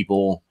entice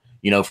people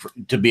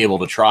to be able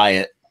to try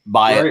it,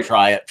 buy it,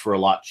 try it for a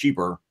lot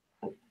cheaper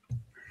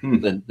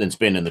than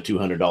spending the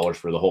 $200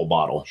 for the whole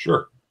bottle.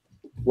 Sure.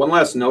 One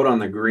last note on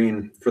the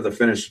green for the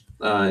finish,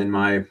 in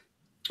my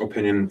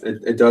opinion,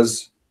 it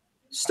does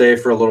stay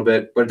for a little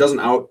bit, but it doesn't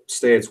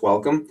outstay its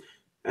welcome,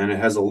 and it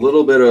has a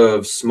little bit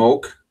of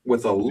smoke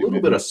with a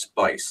little bit of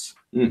spice.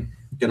 Getting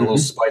a little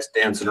spice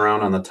dancing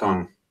around on the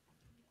tongue.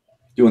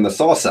 Doing the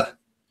salsa.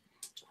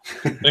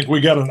 I think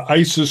we got an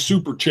ISIS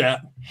super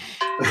chat.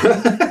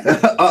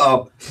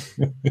 Uh-oh.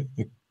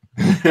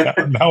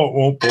 Now it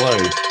won't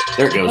play.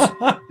 There it goes.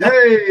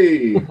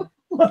 Hey.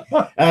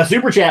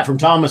 Super chat from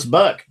Thomas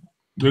Buck.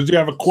 Does he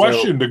have a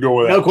question to go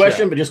with that? No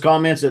question, chat? but just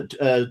comments that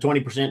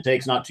 20%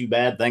 takes not too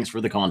bad. Thanks for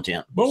the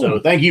content. Boom. So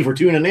thank you for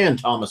tuning in,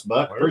 Thomas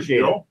Buck. There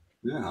Appreciate it.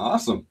 Yeah,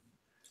 awesome.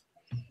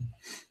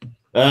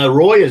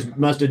 Roy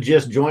must have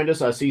just joined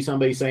us. I see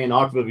somebody saying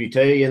Aqua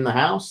Vitae in the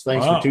house.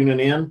 Thanks for tuning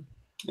in.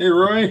 Hey,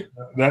 Roy.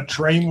 That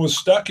train was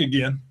stuck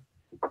again.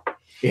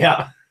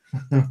 Yeah.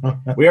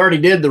 We already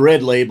did the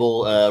red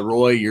label,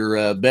 Roy,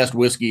 your best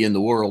whiskey in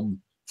the world.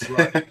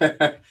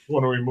 Right.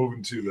 What are we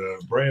moving to?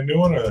 The brand new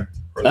one? Or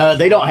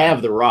they don't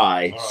have the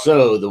rye.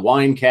 So the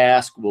wine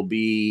cask will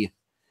be.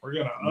 We're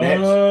going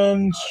to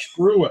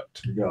unscrew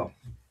it. Here you go.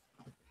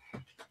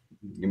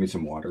 Give me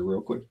some water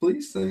real quick,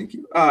 please. Thank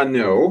you.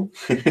 No.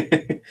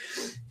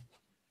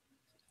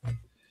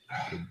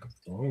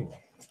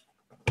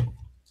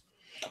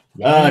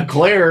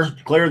 Claire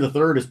the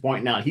third is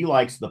pointing out he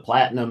likes the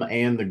platinum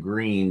and the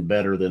green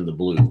better than the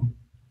blue.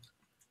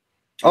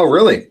 Oh,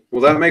 really?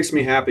 Well, that makes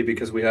me happy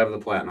because we have the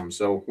platinum.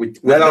 So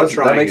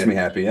that makes me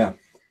happy. Yeah.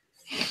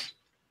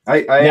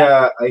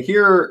 I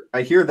hear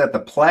that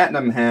the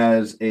platinum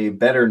has a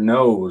better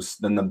nose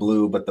than the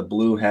blue, but the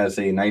blue has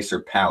a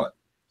nicer palate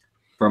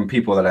from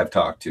people that I've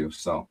talked to.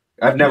 So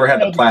I've never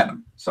had the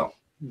platinum. So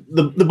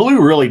the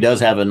blue really does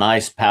have a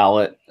nice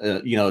palate.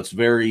 It's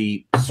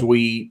very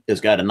sweet.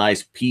 It's got a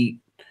nice peat,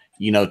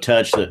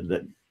 touch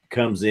that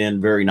comes in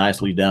very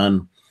nicely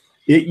done.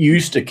 It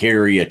used to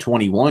carry a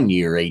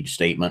 21-year age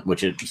statement,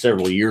 which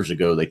several years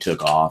ago they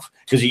took off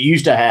because it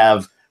used to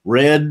have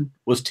red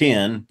was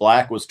 10,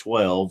 black was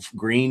 12,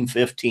 green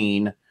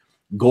 15,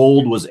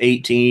 gold was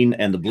 18,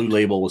 and the blue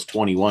label was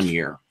 21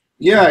 year.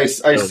 Yeah, I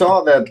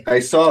saw that. I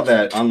saw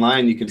that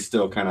online. You can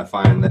still kind of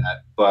find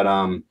that, but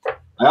I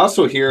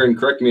also hear, and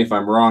correct me if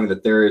I'm wrong,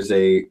 that there is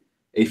a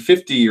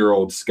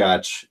 50-year-old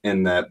Scotch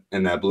in that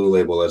blue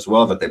label as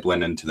well that they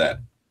blend into that,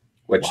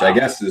 which I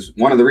guess is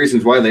one of the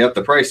reasons why they up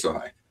the price so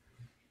high.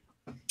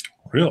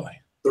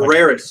 Really? The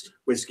rarest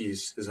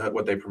whiskeys is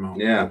what they promote.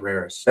 Yeah, the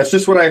rarest. That's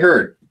just what I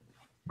heard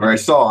or I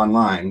saw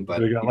online. But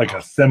they got like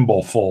a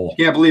thimble full.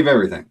 Can't believe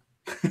everything.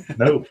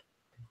 No.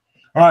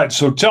 All right,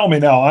 so tell me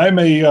now.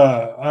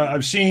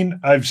 I've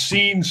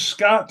seen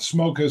Scott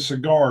smoke a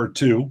cigar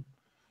too.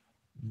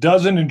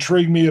 Doesn't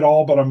intrigue me at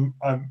all, but I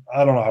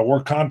don't know. I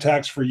wore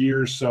contacts for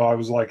years, so I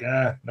was like,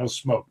 no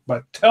smoke.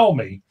 But tell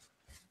me,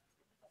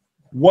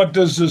 what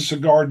does the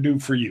cigar do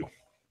for you?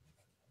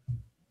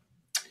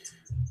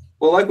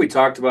 Well, like we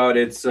talked about,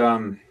 it's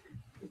even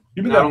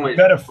that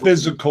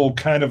metaphysical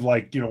kind of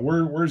like,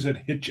 where's it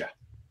hit you?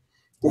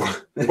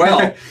 Well,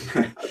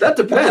 that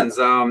depends.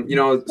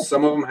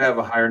 Some of them have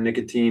a higher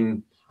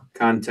nicotine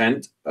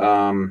content.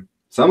 Some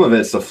of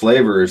it's the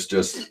flavor is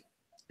just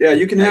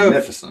you can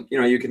magnificent.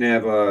 You can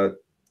have a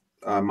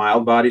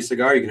mild body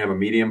cigar, you can have a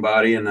medium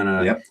body, and then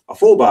a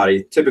full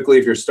body. Typically,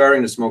 if you're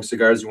starting to smoke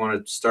cigars, you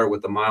want to start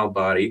with the mild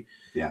body.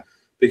 Yeah.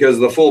 Because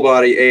the full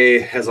body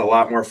has a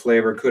lot more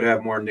flavor, could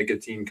have more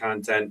nicotine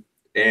content,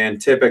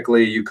 and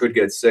typically you could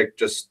get sick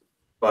just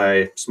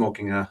by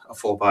smoking a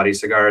full body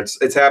cigar.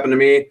 It's happened to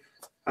me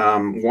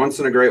once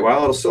in a great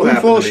while. It'll still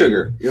happen. Spoonful of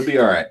sugar, you'll be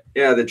all right.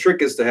 Yeah, the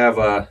trick is to have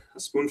a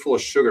spoonful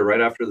of sugar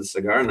right after the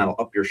cigar, and that'll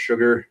up your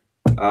sugar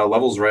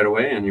levels right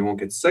away, and you won't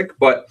get sick.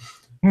 But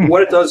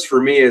what it does for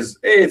me is,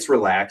 it's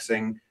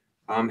relaxing,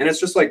 and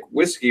it's just like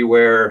whiskey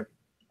where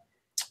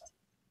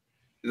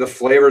the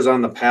flavors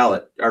on the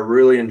palate are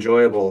really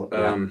enjoyable.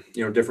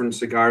 Different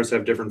cigars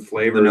have different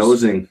flavors. The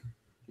nosing,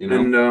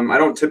 And I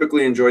don't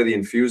typically enjoy the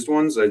infused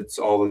ones. It's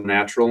all the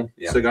natural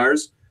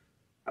cigars.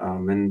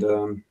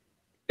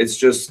 It's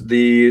just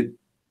the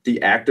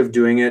act of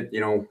doing it,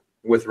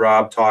 with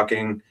Rob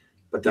talking,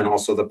 but then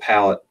also the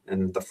palate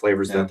and the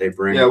flavors that they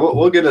bring. Yeah,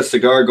 we'll get a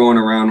cigar going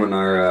around in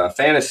our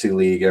fantasy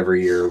league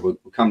every year. We'll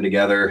come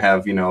together,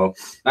 have,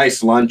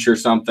 nice lunch or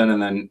something,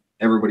 and then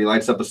everybody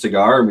lights up a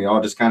cigar and we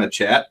all just kind of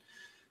chat.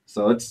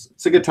 So it's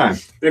a good time.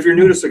 And if you're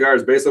new to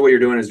cigars, basically what you're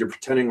doing is you're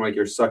pretending like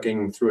you're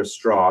sucking through a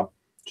straw.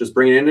 Just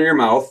bring it into your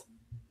mouth,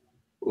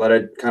 let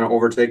it kind of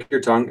overtake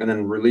your tongue, and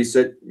then release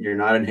it. You're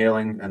not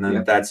inhaling, and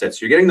then that's it. So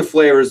you're getting the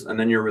flavors, and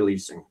then you're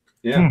releasing.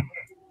 Yeah.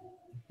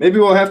 Maybe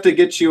we'll have to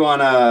get you on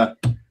a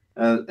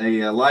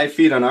live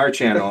feed on our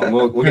channel, and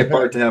we'll get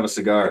Bart to have a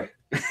cigar.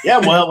 Yeah,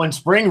 well, when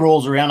spring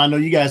rolls around, I know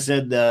you guys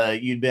said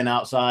you'd been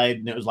outside,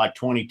 and it was like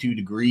 22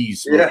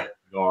 degrees.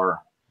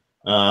 Cigar.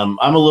 I'm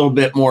a little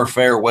bit more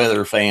fair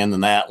weather fan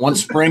than that.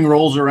 Once spring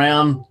rolls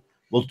around,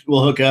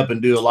 we'll hook up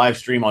and do a live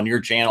stream on your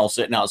channel,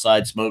 sitting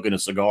outside smoking a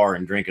cigar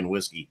and drinking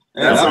whiskey.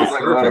 Yeah, that sounds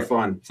like a lot of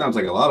fun. Sounds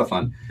like a lot of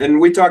fun. And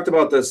we talked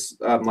about this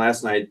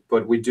last night,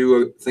 but we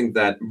do think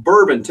that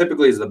bourbon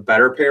typically is the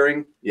better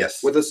pairing.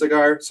 Yes. With a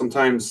cigar.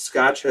 Sometimes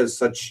Scotch has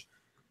such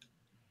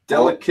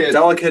delicate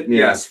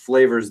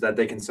flavors that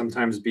they can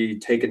sometimes be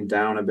taken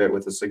down a bit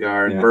with a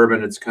cigar. And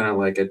bourbon, it's kind of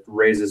like it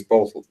raises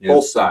both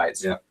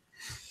sides. Yeah.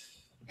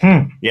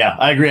 Yeah,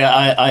 I agree.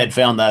 I had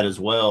found that as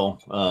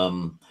well.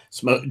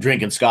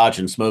 Drinking Scotch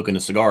and smoking a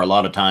cigar, a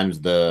lot of times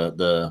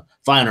the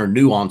finer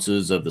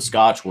nuances of the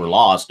Scotch were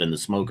lost in the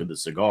smoke of the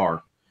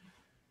cigar.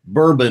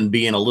 Bourbon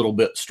being a little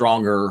bit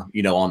stronger,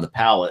 on the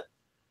palate,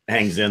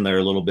 hangs in there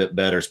a little bit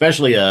better,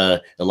 especially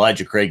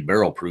Elijah Craig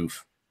barrel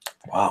proof.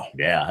 Wow.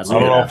 Yeah, I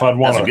don't know if I'd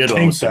want to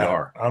taint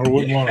cigar. I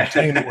wouldn't want to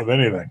taint it with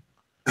anything.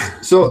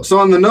 So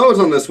on the nose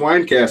on this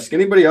wine cask,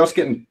 anybody else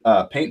getting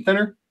paint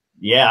thinner?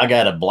 Yeah, I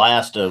got a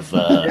blast of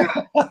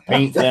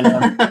paint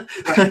thinner.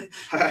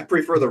 I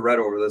prefer the red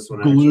over this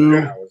one. Glue.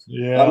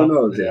 Actually. On the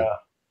nose,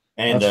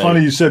 And that's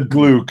funny you said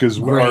glue because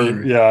I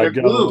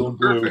got a little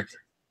glue. Perfect.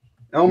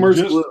 Elmer's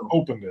just glue.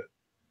 Opened it.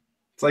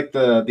 It's like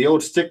the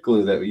old stick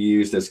glue that we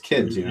used as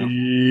kids, Yep.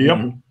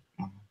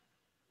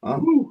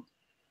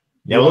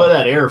 Yeah, we'll let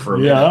that air for a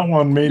minute. Yeah, that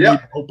one made me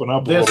open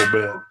up a little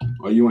bit.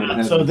 Well, you went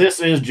ahead. So this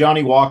is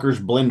Johnnie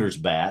Walker's Blender's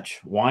Batch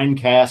Wine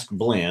Cask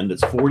Blend.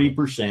 It's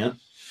 40%.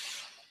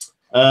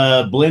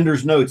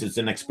 Blender's notes. It's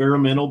an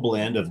experimental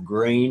blend of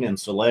grain and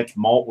select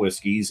malt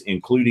whiskeys,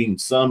 including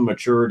some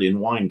matured in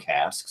wine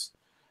casks.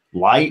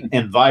 Light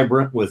and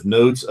vibrant with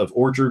notes of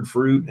orchard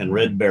fruit and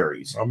red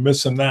berries. I'm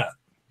missing that.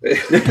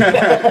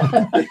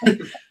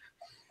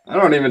 I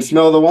don't even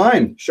smell the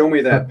wine. Show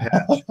me that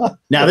patch.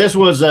 Now this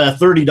was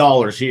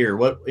 $30 here.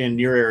 What in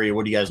your area?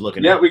 What are you guys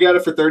looking at? Yeah, we got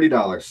it for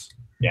 $30.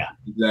 Yeah,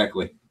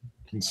 exactly.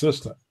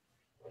 Consistent.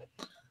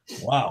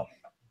 Wow.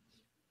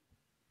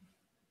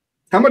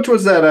 How much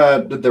was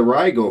that? Did the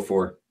rye go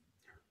for?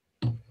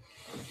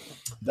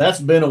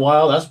 That's been a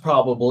while. That's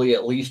probably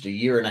at least a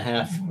year and a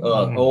half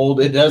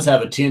old. It does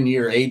have a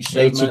 10-year age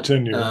statement. It's a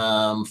 10-year.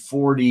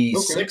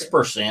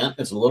 46%.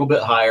 It's a little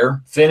bit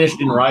higher. Finished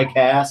in rye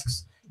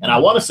casks. And I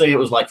want to say it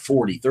was like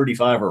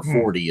 35 or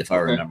 40, if I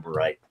remember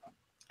right.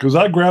 Because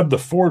I grabbed the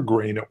 4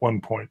 grain at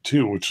one point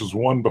too, which was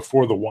one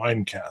before the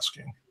wine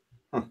casking.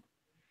 Huh.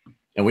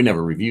 And we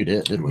never reviewed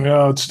it, did we?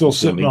 Yeah, it's still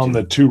sitting on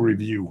the 2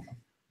 review.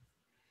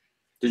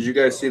 Did you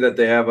guys see that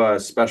they have a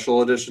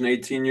special edition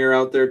 18-year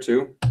out there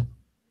too?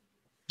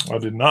 I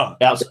did not.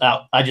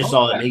 I just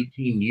saw an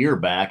 18-year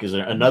back. Is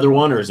there another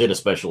one, or is it a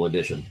special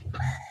edition?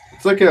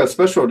 It's like a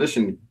special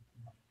edition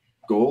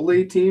gold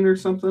 18 or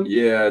something.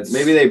 Yeah,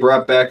 maybe they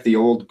brought back the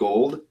old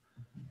gold.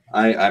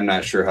 I'm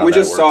not sure how. We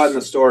just works. saw it in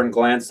the store and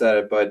glanced at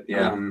it, but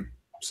yeah,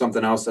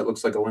 something else that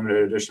looks like a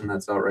limited edition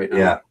that's out right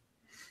now.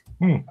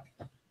 Yeah.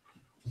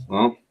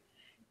 Well,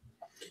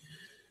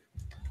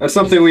 that's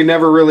something we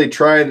never really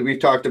tried. We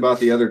talked about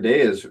the other day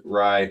is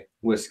rye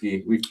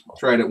whiskey. We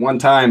tried it one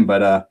time,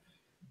 but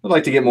I'd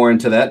like to get more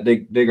into that.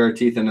 Dig our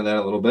teeth into that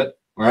a little bit.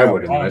 Or I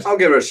would anyways. I'll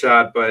give it a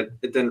shot, but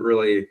it didn't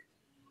really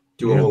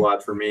do a whole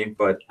lot for me.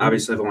 But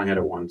obviously, I've only had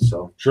it once,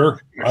 so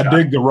sure. I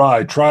dig the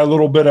rye. Try a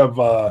little bit of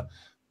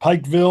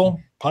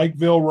Pikeville.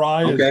 Pikeville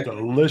rye is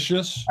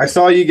delicious. I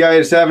saw you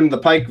guys having the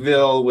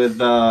Pikeville with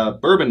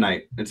bourbon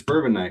night. It's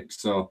bourbon night,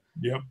 so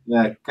yep,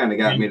 that kind of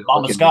got me.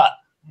 Mama Scott.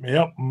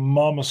 Yep,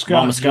 Mama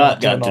Scott. Mama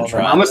Scott got to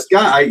try. Mama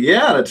Scott.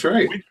 Yeah, that's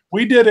right.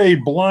 We did a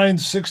blind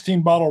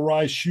 16-bottle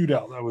rye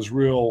shootout. That was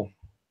real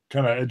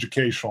kind of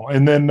educational.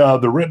 And then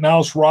the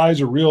Rittenhouse rye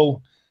is a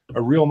real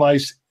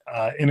nice,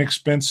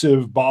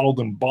 inexpensive bottled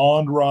and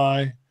bond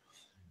rye.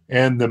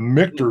 And the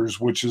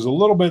Michter's, which is a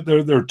little bit,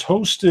 they're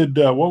toasted.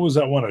 What was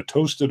that one? A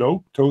toasted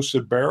oak,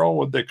 toasted barrel?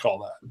 What'd they call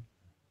that?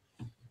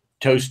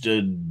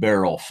 Toasted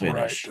barrel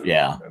finish. Right.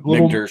 Yeah.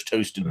 Michter's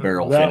toasted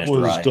barrel finish. That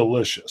was rye.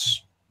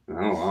 Delicious.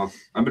 Oh, well.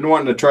 I've been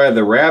wanting to try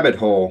the Rabbit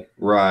Hole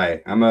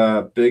rye. I'm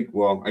a big,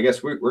 I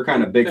guess we're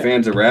kind of big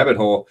fans of Rabbit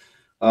Hole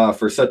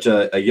for such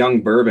a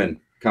young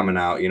bourbon coming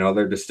out. You know,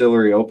 their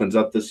distillery opens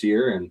up this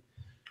year.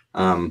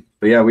 And,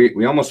 but yeah,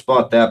 we almost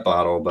bought that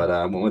bottle, but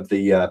I went with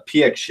the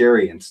PX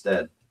Sherry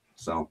instead.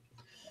 So,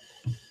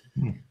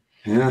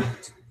 yeah.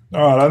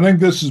 All right. I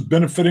think this is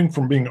benefiting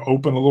from being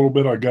open a little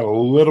bit. I got a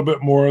little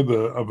bit more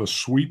of a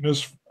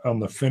sweetness on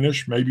the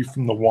finish, maybe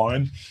from the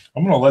wine.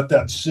 I'm going to let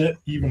that sit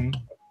even a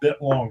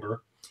bit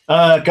longer.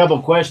 A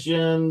couple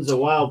questions. A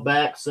while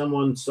back,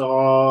 someone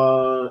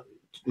saw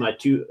I got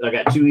 2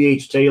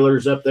 E.H.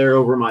 Taylors up there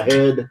over my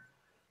head.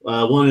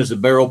 One is the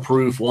barrel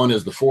proof. One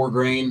is the 4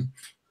 grain.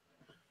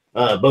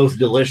 Both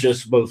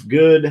delicious, both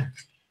good.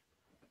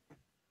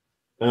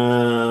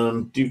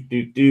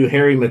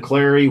 Harry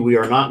McClary, we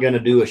are not going to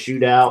do a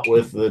shootout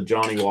with the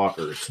Johnnie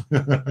Walkers.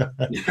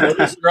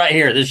 This is right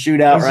here. This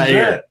shootout right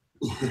here.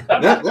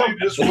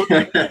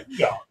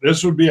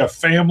 This would be a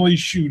family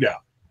shootout.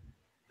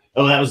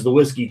 Oh, that was the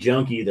whiskey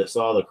junkie that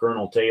saw the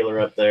Colonel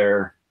Taylor up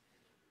there.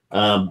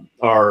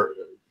 Our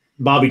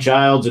Bobby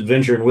Childs,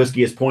 Adventure in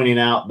Whiskey, is pointing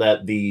out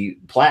that the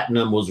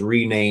Platinum was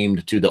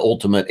renamed to the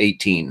Ultimate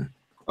 18.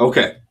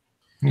 Okay.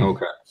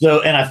 Okay.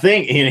 So, and I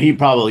think he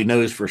probably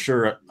knows for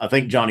sure. I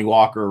think Johnnie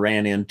Walker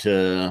ran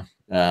into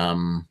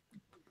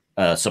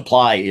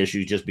supply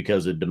issues just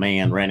because of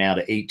demand. Ran out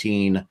of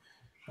 18.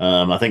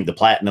 I think the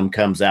Platinum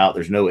comes out.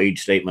 There's no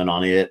age statement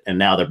on it, and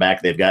now they're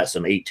back. They've got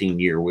some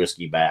 18-year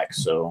whiskey back.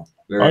 So,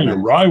 your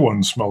rye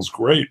one smells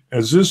great.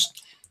 Is this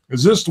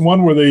the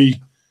one where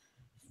they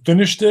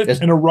finished it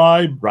in a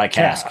rye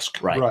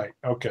cask? Right.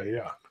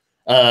 Okay.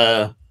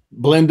 Yeah.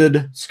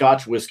 Blended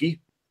Scotch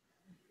whiskey,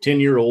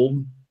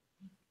 10-year-old.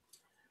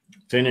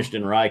 Finished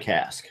in rye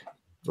cask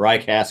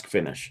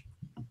finish,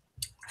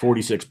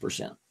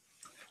 46%.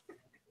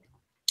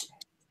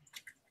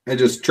 I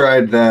just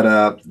tried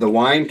that the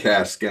wine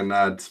cask, and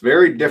it's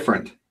very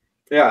different.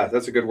 Yeah,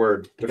 that's a good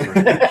word.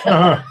 Different.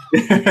 I'm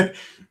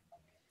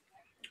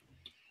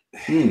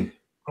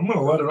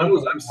gonna let it up.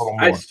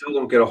 I still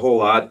don't get a whole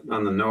lot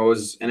on the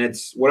nose, and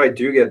it's what I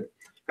do get.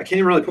 I can't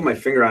even really put my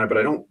finger on it, but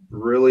I don't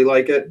really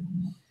like it.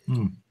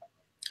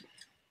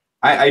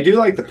 I do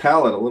like the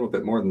palate a little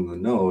bit more than the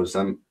nose.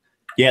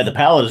 Yeah, the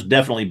palate is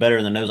definitely better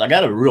than the nose. I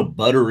got a real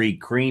buttery,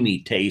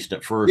 creamy taste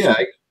at first. Yeah,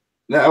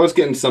 I was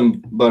getting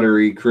some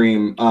buttery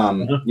cream.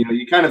 You know,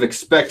 you kind of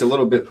expect a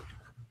little bit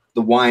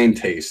the wine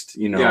taste.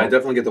 You know, yeah, I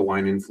definitely get the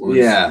wine influence.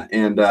 Yeah,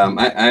 and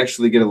I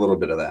actually get a little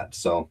bit of that.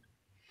 So,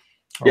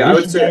 yeah,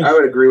 I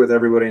would agree with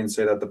everybody and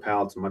say that the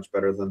palate's much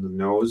better than the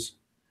nose.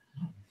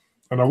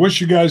 And I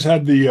wish you guys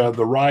had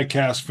the rye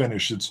cask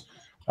finish. It's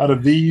out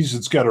of these,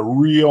 it's got a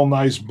real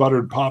nice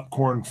buttered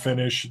popcorn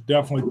finish. It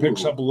definitely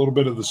picks up a little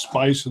bit of the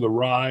spice of the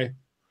rye.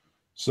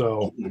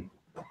 So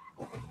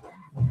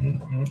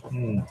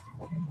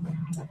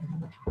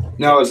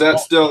Now, is that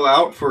still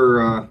out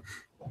for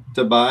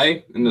to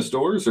buy in the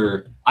stores,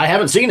 or? I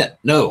haven't seen it.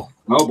 No.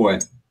 Oh boy,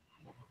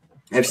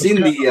 I've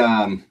seen the.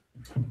 I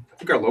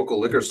think our local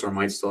liquor store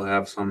might still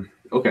have some.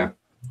 Okay,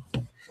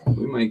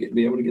 we might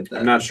be able to get that.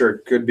 I'm not sure.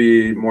 It could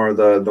be more of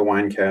the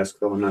wine cask,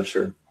 though. I'm not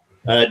sure.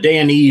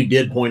 Dan E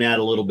did point out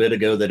a little bit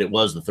ago that it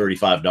was the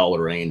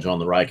 $35 range on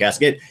the rye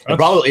cask. It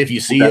probably, if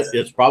you see it,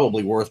 it's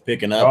probably worth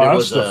picking up.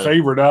 That's the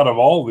favorite out of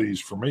all these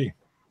for me.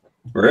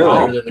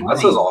 Really? That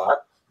says a lot.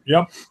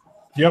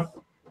 Yep.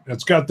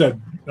 It's got that.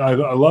 I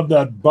love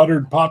that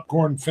buttered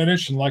popcorn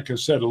finish, and like I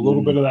said, a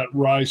little bit of that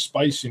rye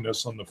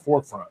spiciness on the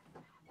forefront.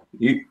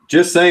 You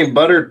just saying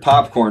buttered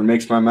popcorn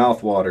makes my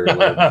mouth water a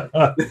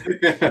little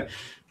bit.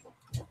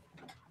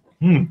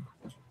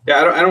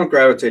 Yeah, I don't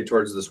gravitate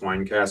towards this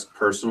wine cask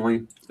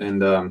personally,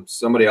 and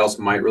somebody else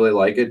might really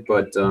like it,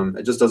 but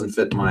it just doesn't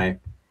fit my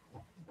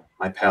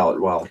palate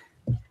well.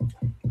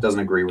 It doesn't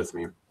agree with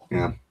me.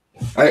 Yeah,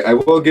 I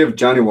will give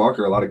Johnnie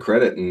Walker a lot of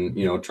credit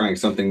in trying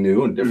something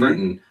new and different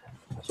and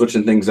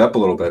switching things up a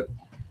little bit.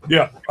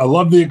 Yeah, I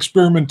love the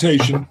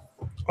experimentation.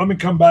 Let me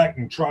come back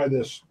and try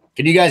this.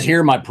 Can you guys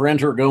hear my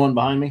printer going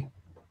behind me?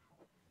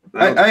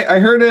 I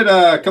heard it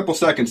a couple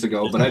seconds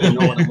ago, but I didn't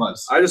know what it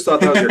was. I just thought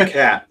that was your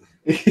cat.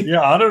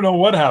 Yeah, I don't know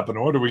what happened.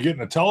 What are we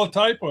getting a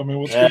teletype? I mean,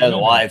 what's going on? The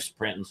wife's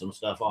printing some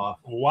stuff off.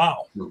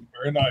 Wow,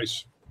 very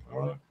nice.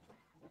 All right.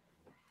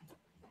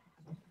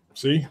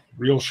 See,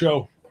 real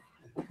show.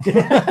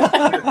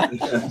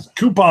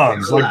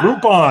 Coupons like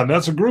Groupon.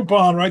 That's a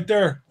Groupon right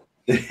there.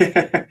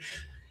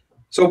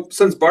 So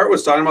since Bart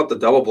was talking about the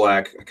double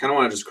black, I kind of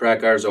want to just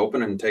crack ours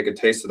open and take a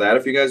taste of that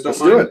if you guys don't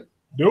mind.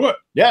 Do it.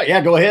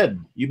 Yeah, go ahead.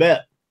 You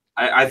bet.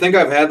 I think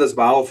I've had this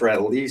bottle for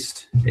at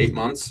least 8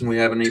 months and we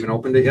haven't even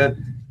opened it yet.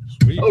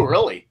 Sweet. Oh,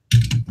 really?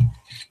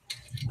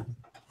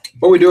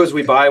 What we do is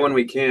we buy when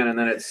we can and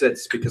then it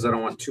sits because I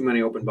don't want too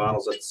many open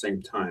bottles at the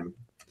same time.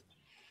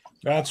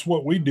 That's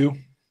what we do.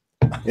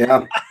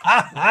 Yeah.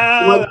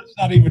 That's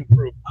not even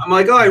true. I'm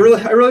like, oh, I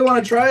really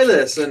want to try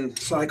this. And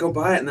so I go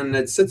buy it and then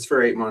it sits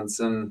for 8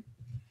 months and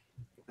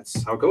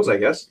that's how it goes, I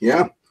guess.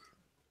 Yeah.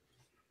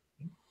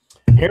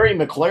 Harry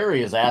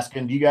McClary is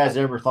asking, do you guys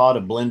ever thought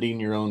of blending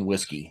your own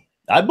whiskey?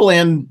 I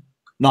blend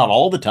not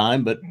all the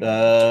time, but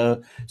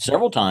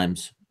several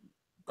times.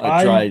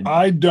 I tried.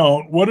 I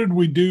don't. What did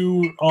we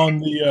do on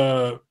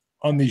the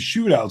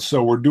shootouts?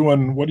 So we're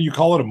doing, what do you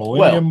call it? A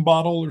Millennium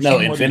bottle or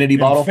something? No, Infinity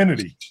bottle.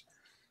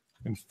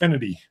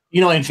 Infinity.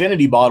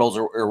 Infinity bottles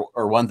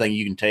are one thing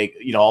you can take,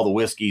 all the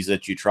whiskeys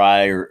that you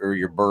try or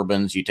your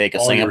bourbons, you take a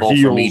sample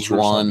from each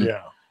one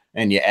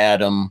and you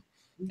add them.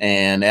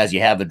 And as you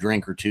have a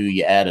drink or two,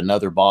 you add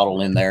another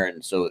bottle in there.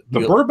 And so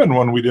the bourbon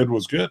one we did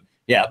was good.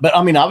 Yeah. But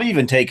I mean, I've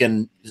even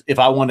taken, if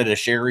I wanted a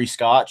sherry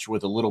scotch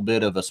with a little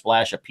bit of a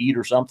splash of peat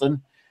or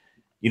something,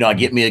 I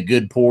get me a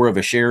good pour of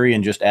a sherry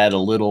and just add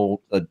a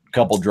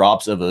couple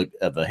drops of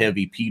a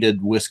heavy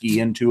peated whiskey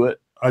into it.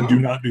 I do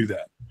not do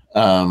that.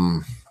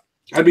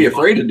 I'd be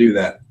afraid to do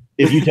that.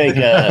 If you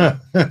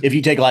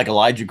take like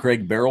Elijah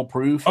Craig barrel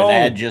proof and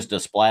add just a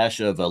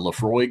splash of a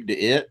Lafroig to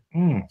it,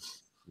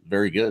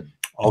 very good.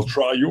 I'll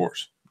try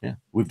yours. Yeah,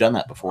 we've done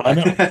that before. I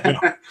know.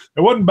 Yeah.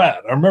 It wasn't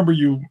bad. I remember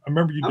you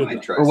did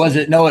that. Or was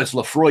it? No, it's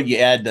Lafroig. You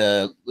add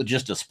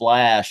just a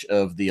splash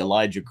of the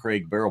Elijah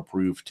Craig barrel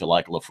proof to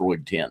like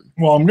Lafroig 10.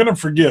 Well, I'm gonna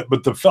forget,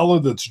 but the fellow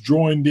that's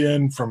joined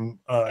in from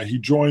he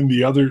joined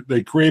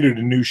they created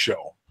a new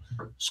show.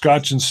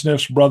 Scotch and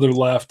Sniff's brother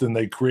left, and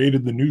they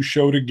created the new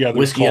show together.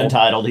 Whiskey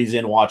Untitled. He's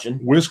in watching.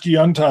 Whiskey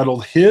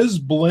Untitled. His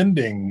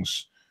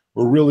blendings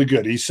were really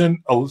good. He sent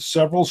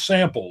several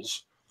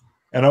samples.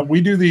 And I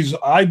do these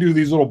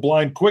little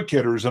blind quick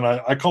hitters, and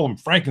I call them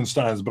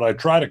Frankensteins, but I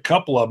tried a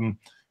couple of them,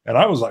 and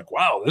I was like,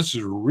 wow, this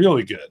is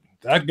really good.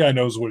 That guy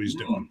knows what he's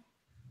doing.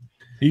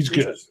 He's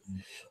good.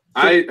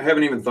 I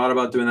haven't even thought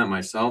about doing that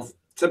myself.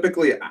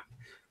 Typically,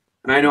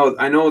 and I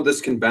know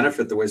this can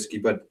benefit the whiskey,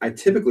 but I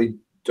typically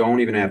don't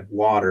even add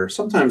water.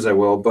 Sometimes I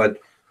will, but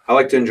I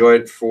like to enjoy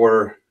it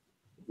for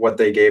what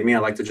they gave me. I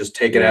like to just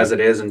take it as it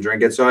is and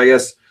drink it. So I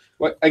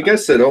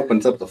guess it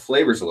opens up the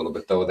flavors a little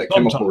bit, though, that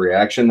chemical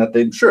reaction that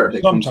they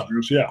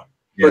sometimes, yeah.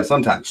 But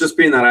sometimes. Just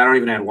being that I don't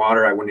even add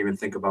water, I wouldn't even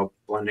think about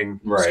blending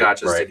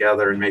scotches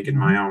together and making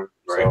my own.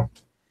 Right. So.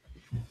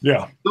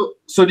 Yeah.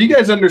 So do you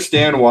guys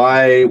understand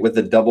why with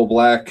the double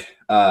black,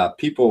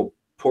 people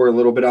pour a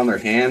little bit on their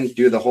hand,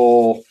 do the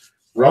whole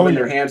rubbing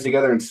their hands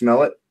together and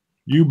smell it?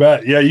 You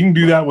bet. Yeah, you can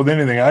do that with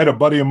anything. I had a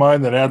buddy of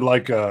mine that had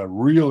like a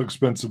real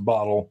expensive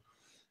bottle,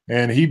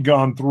 and he'd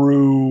gone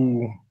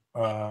through,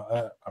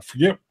 I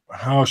forget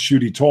how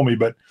he told me,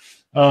 but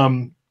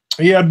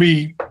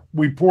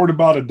we poured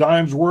about a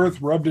dime's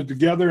worth, rubbed it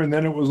together, and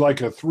then it was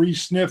like a 3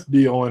 sniff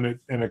deal, and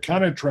it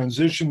kind of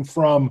transitioned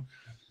from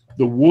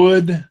the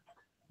wood,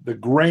 the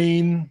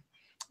grain,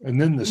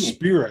 and then the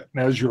spirit.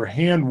 And as your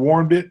hand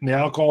warmed it and the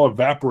alcohol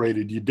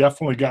evaporated, you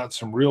definitely got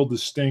some real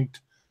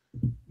distinct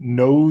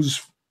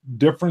nose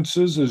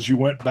differences as you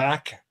went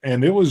back.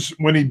 And it was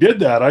when he did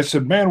that, I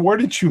said, man, where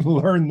did you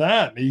learn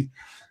that? And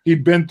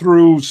he'd been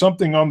through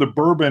something on the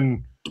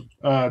bourbon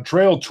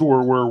trail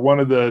tour where one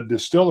of the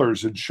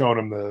distillers had shown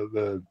him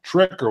the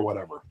trick or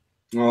whatever.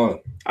 Oh,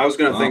 I was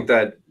going to think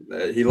that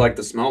he liked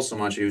the smell so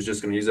much he was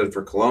just going to use it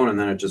for cologne, and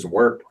then it just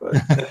worked.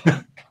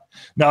 But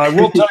now I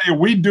will tell you,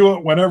 we do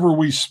it whenever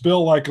we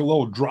spill like a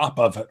little drop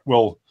of it.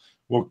 We'll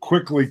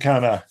quickly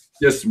kind of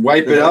just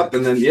wipe it up,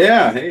 and then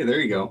hey, there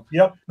you go.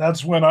 Yep,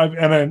 that's when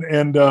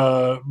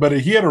but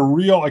he had a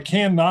real, I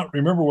cannot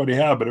remember what he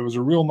had, but it was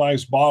a real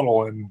nice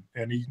bottle, and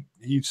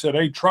he said,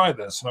 hey, try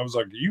this, and I was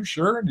like, are you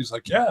sure? And he's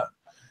like, yeah,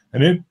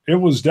 and it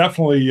was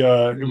definitely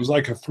it was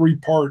like a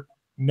 3-part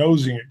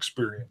nosing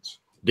experience.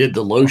 Did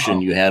the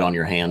lotion you had on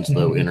your hands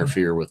though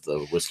interfere with the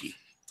whiskey?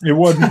 It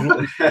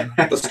wasn't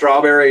the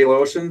strawberry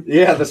lotion.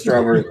 Yeah, the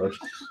strawberry lotion.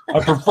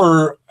 I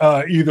prefer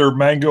either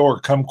mango or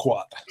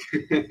kumquat.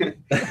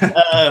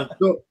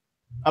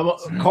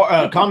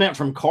 Comment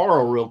from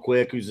Carl real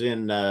quick, who's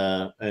in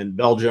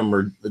Belgium,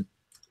 or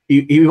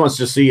he wants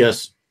to see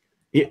us.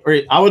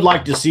 I would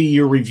like to see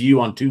your review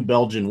on 2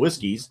 Belgian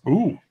whiskeys.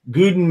 Ooh,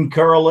 Guden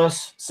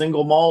Carolus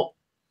single malt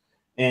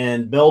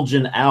and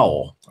Belgian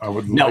Owl. I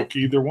would like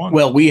either one.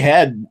 Well, we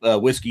had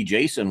Whiskey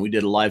Jason. We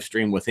did a live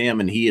stream with him,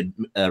 and he had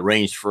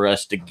arranged for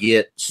us to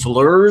get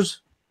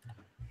Slurs,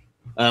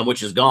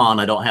 which is gone.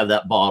 I don't have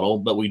that bottle,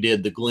 but we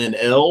did the Glen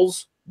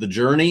Ells, the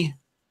Journey,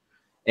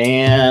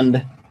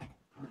 and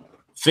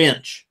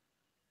Finch.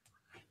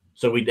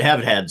 So we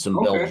have had some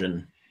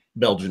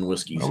Belgian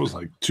whiskeys. That was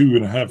like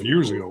 2.5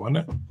 years ago, wasn't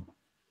it?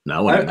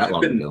 No, it wasn't that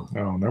long ago.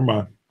 Oh, never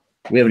mind.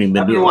 We haven't even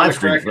been doing live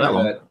streams for that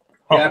long.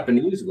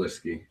 Japanese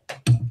whiskey.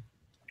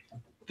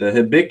 The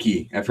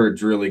Hibiki, I've heard,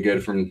 is really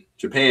good from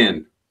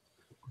Japan.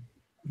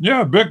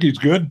 Yeah, Hibiki's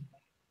good.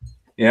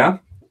 Yeah.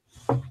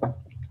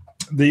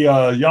 The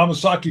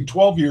Yamasaki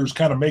 12 years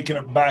kind of making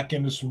it back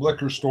into some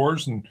liquor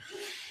stores, and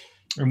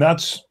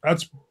that's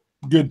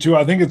good too.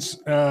 I think it's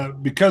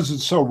because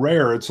it's so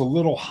rare, it's a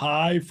little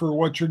high for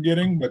what you're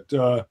getting, but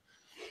the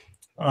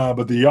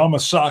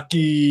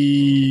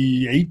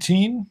Yamasaki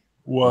 18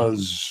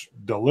 was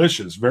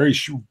delicious, very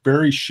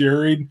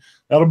sherried.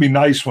 That'll be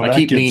nice when I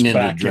keep meaning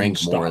to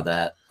drink more of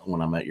that when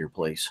I'm at your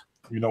place.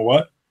 You know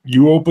what?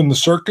 You open the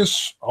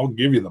circus, I'll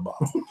give you the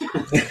bottle.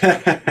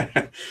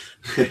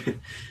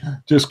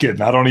 Just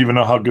kidding. I don't even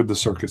know how good the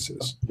circus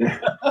is.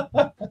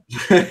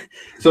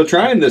 So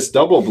trying this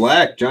double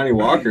black Johnnie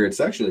Walker, it's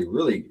actually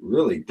really,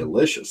 really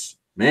delicious.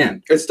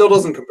 Man. It still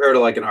doesn't compare to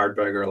like an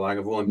Ardbeg or a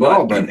Lagavulin,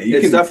 but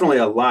it's definitely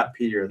a lot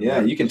peatier.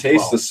 Yeah, you can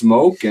taste the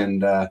smoke,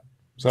 and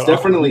it's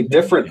definitely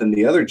different than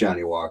the other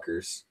Johnnie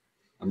Walkers.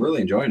 I'm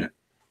really enjoying it.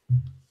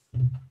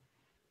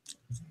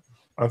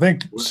 I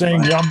think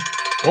saying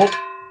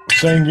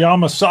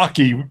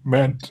Yamasaki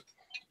meant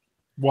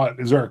what?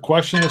 Is there a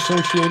question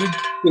associated?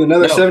 With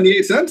another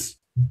 78 cents?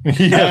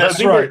 Yeah,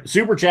 that's right.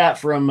 Super chat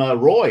from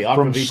Roy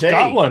from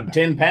Scotland,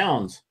 10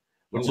 pounds,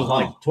 which is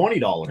like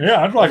 $20.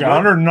 Yeah, that's like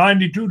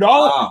 $192.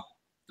 Wow.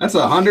 That's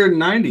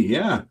 $190.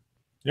 Yeah.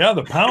 Yeah,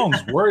 the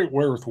pound's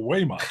worth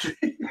way much.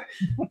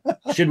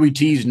 Should we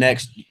tease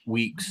next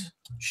week's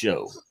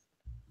show?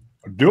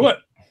 Do it.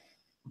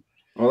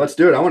 Well, let's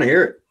do it. I want to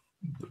hear it.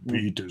 The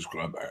beat is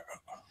going back.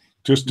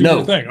 Just do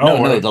your thing.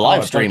 No, the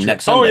live stream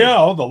next Sunday.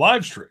 The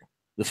live stream.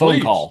 The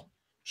phone call.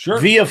 Sure.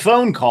 Via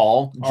phone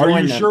call. Are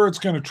you sure it's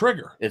going to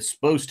trigger? It's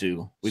supposed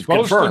to. We've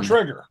confirmed. To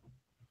trigger.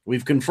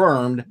 We've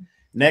confirmed.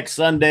 Next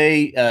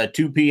Sunday,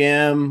 2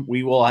 p.m.,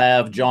 we will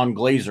have John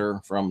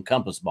Glazer from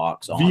Compass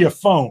Box on. Via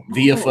phone.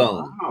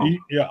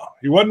 Wow.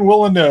 He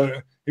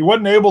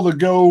wasn't able to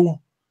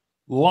go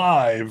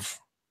live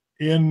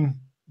in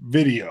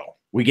video.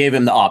 We gave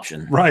him the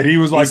option. Right. He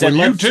was like, said,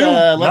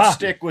 let's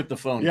stick with the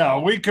phone. Yeah,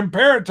 call. We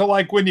compare it to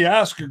like when you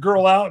ask a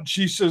girl out and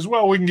she says,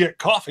 well, we can get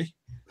coffee.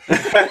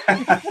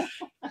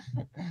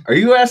 Are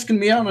you asking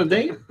me on a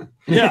date?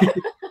 Yeah.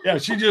 Yeah.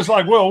 She just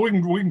like, well, we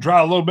can try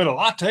a little bit of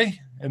latte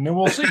and then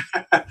we'll see.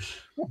 A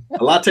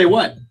latte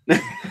what?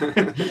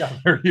 Yeah,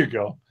 there you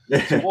go.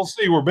 So we'll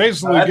see. We're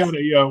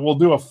basically we'll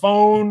do a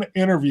phone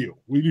interview.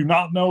 We do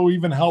not know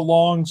even how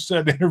long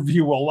said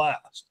interview will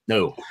last.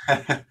 No.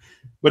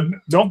 But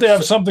don't they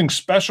have something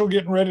special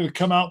getting ready to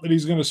come out that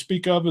he's going to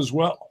speak of as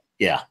well?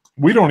 Yeah.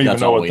 We don't even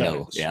know what that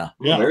is. Yeah.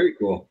 Yeah. Very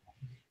cool.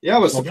 Yeah, I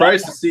was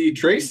surprised to see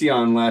Tracy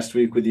on last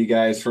week with you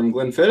guys from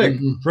Glenfiddich.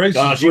 Mm-hmm.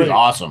 Tracy, she was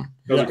awesome.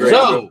 That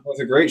was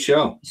a great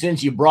show.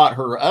 Since you brought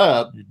her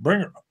up, you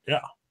bring her.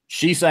 Yeah.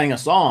 She sang a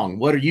song.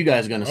 What are you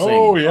guys going to sing?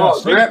 Oh,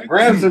 yeah.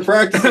 Graham's been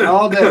practicing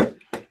all day.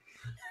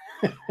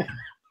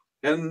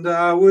 And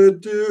I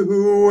would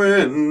do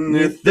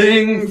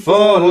anything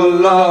for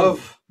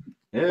love,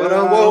 but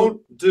I won't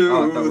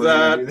do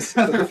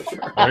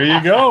that. There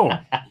you go.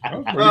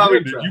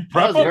 Did you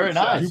prep him? Very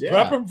nice. You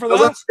prep him for that? It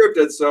was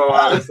unscripted, so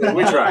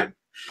we tried.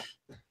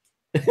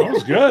 That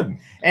was good.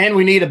 And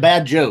we need a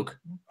bad joke.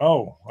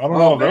 Oh, I don't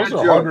know. Those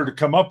are harder to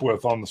come up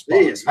with on the spot.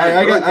 Jeez,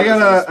 I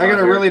got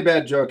a really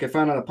bad joke. I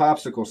found on a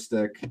popsicle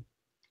stick.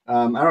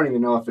 I don't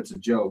even know if it's a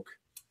joke,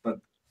 but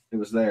it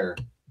was there.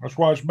 That's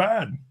why it's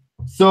bad.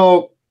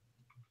 So,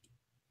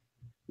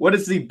 what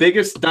is the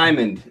biggest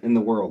diamond in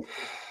the world?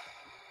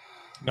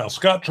 Now,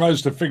 Scott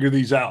tries to figure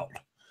these out.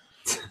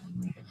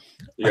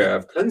 You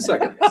have 10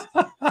 seconds.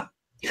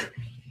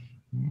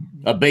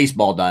 A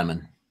baseball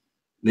diamond.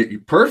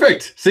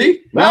 Perfect.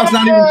 See? Now it's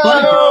not even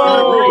funny.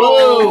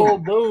 Whoa,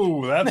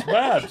 boo. That's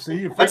bad.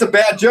 See, That's a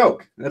bad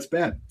joke. That's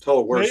bad.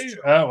 Total worst.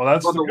 Well,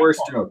 that's the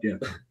worst joke, yeah.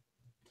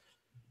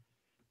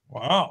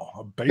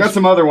 Wow. Got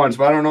some other ones,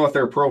 but I don't know if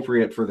they're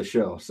appropriate for the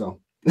show. So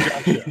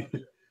gotcha.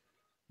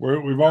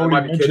 We've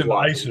already mentioned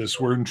ISIS.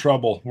 We're in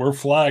trouble. We're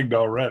flagged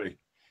already.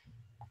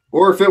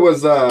 Or if it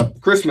was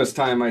Christmas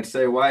time, I'd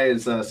say, why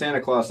is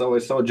Santa Claus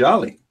always so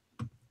jolly?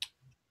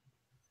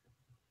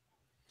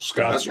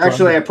 Scott's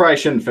Actually, I probably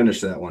shouldn't finish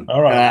that one.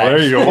 All right, there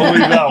you go. We'll leave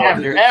that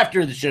one.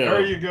 After the show.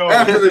 There you go.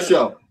 After the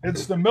show.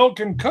 It's the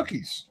milk and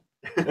cookies.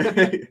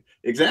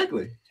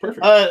 Exactly.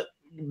 Perfect.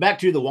 Back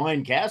to the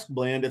wine cask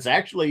blend. It's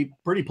actually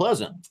pretty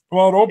pleasant.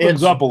 Well, it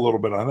opens up a little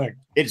bit, I think.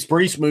 It's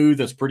pretty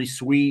smooth. It's pretty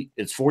sweet.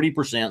 It's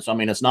 40%. So, I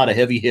mean, it's not a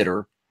heavy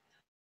hitter.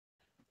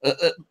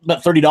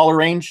 But $30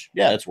 range,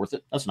 yeah, it's worth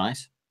it. That's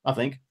nice, I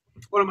think.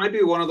 Well, it might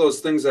be one of those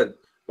things that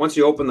once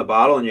you open the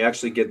bottle and you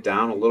actually get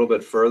down a little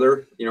bit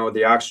further,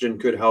 the oxygen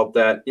could help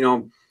that.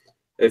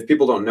 If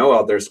people don't know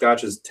out there,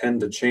 scotches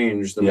tend to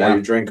change the more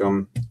you drink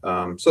them.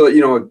 So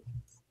that,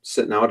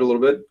 sitting out a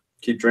little bit,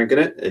 keep drinking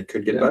it, it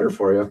could get better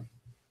for you.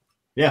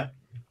 Yeah.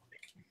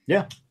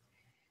 Yeah.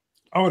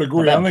 I would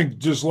agree. I think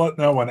just letting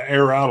that one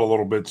air out a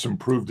little bit's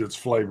improved its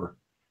flavor.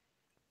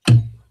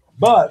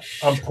 But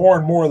I'm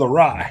pouring more of the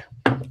rye.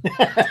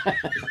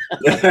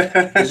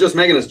 He's just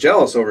making us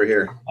jealous over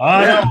here.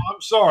 I know.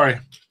 I'm sorry.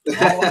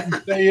 All I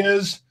can say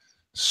is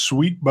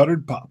sweet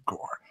buttered popcorn.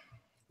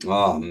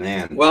 Oh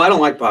man. Well, I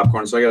don't like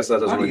popcorn, so I guess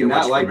that doesn't really do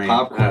much like for me.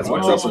 popcorn?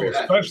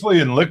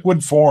 Especially in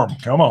liquid form.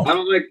 Come on. I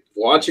don't like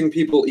watching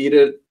people eat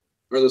it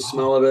or the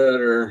smell of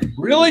it. Or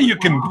really, you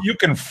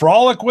can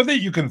frolic with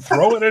it. You can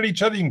throw it at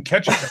each other. You can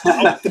catch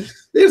it.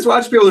 You just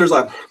watch people. There's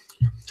like,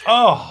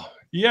 oh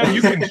yeah,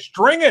 you can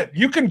string it.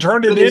 You can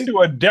turn it into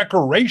a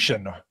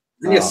decoration.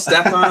 You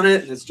step on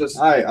it. It's just.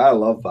 I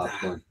love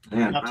popcorn.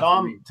 Man. Now,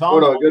 Tom,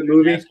 what a good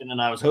movie.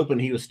 And I was hoping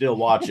he was still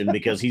watching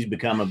because he's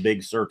become a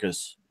big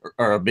circus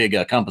or a big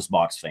Compass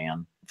Box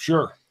fan.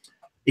 Sure.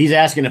 He's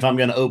asking if I'm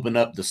going to open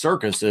up the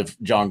circus if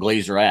John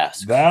Glazer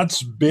asks.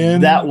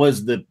 That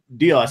was the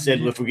deal. I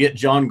said, if we get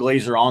John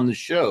Glazer on the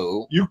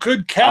show, you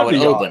could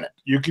caveat open it.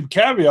 You could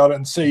caveat it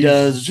and say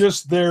he's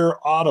just there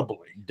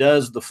audibly.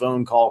 Does the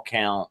phone call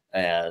count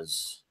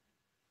as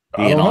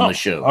being on the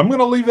show? I'm going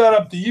to leave that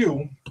up to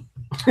you.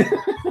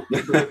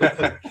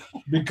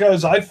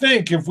 Because I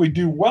think if we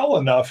do well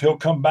enough, he'll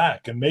come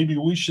back, and maybe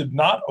we should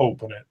not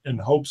open it in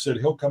hopes that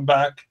he'll come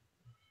back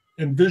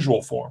in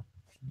visual form.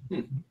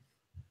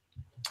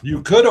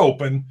 You could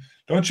open.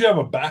 Don't you have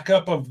a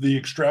backup of the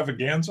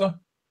extravaganza?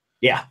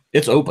 Yeah,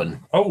 it's open.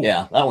 Oh,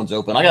 yeah, that one's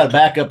open. I got a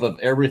backup of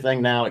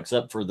everything now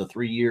except for the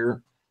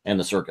 3-year and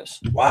the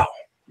circus. Wow.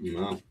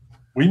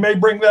 We may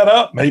bring that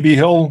up. Maybe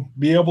he'll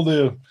be able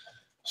to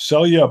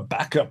sell you a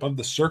backup of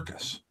the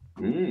circus.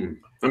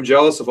 I'm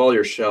jealous of all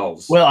your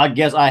shelves. Well, I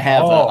guess I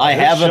have. I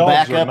have a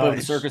backup of the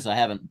nice. circus. I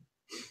haven't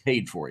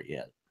paid for it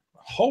yet.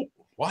 Oh,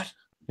 what?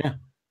 Yeah.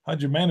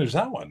 How'd you manage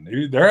that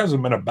one? There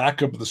hasn't been a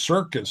backup of the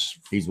circus.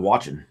 He's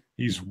watching.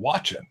 He's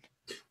watching.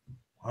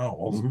 Wow.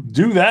 Well,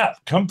 do that.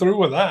 Come through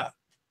with that.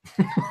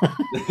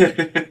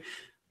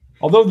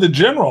 Although the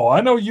General,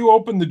 I know you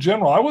opened the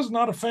General. I was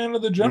not a fan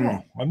of the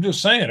General. I'm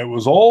just saying it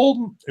was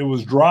old. It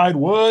was dried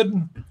wood.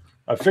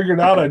 I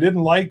figured out I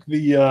didn't like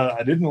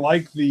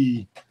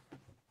the.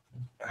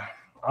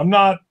 I'm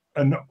not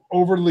an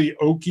overly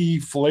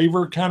oaky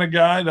flavor kind of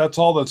guy. That's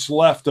all that's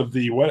left of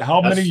the what? How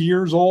many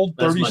years old?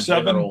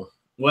 37.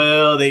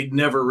 Well, they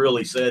never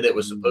really said it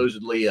was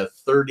supposedly a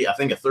 30. I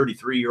think a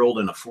 33-year-old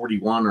and a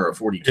 41 or a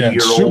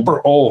 42-year-old.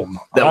 Super old.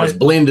 That was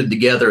blended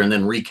together and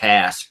then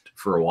recast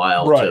for a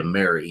while to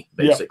marry,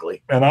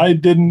 basically. Yeah. And I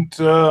didn't.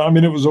 I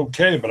mean, it was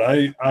okay, but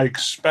I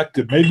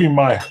expected maybe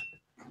my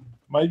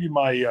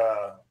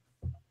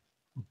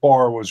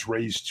bar was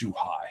raised too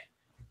high.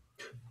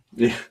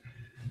 Yeah.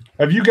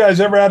 Have you guys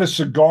ever had a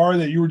cigar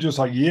that you were just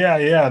like,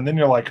 yeah, and then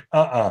you're like,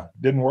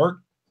 didn't work?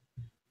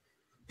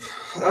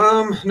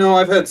 No,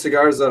 I've had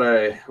cigars that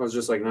I was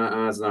just like,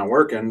 it's not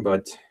working,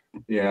 but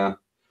yeah.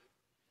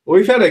 Well,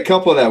 we've had a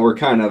couple that were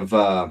kind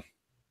of,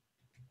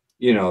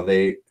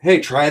 hey,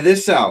 try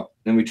this out.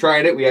 And we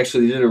tried it. We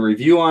actually did a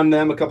review on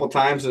them a couple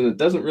times, and it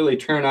doesn't really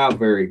turn out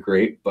very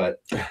great,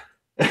 but.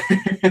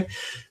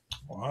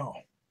 Wow.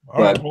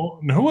 All right. Well,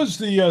 and who was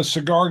the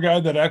cigar guy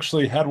that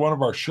actually had one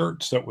of our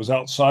shirts that was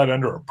outside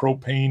under a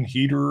propane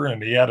heater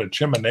and he had a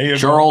chimney?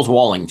 Charles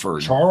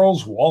Wallingford.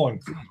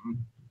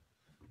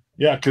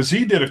 Yeah, because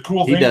he did a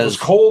cool thing. It was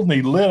cold and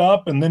he lit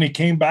up, and then he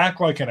came back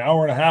like an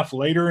hour and a half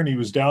later and he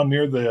was down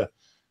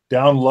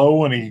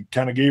low and he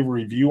kind of gave a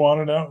review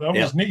on it. That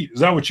was neat. Is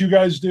that what you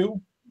guys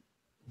do?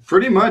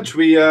 Pretty much.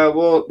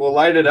 We'll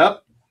light it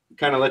up,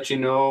 kind of let you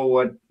know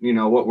what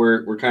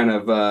we're kind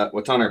of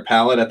what's on our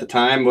palate at the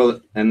time.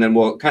 And then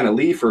we'll kind of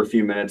leave for a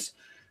few minutes,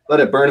 let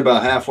it burn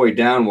about halfway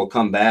down. We'll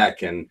come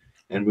back and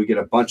we get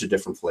a bunch of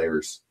different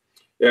flavors.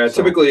 Yeah,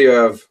 typically you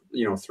have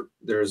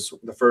there's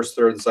the first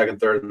third, the second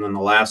third, and then the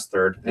last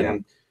third.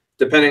 And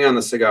depending on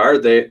the cigar,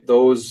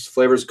 those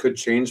flavors could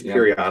change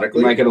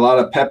periodically. You might get a lot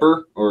of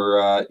pepper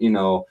or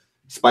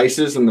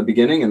spices in the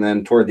beginning, and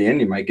then toward the end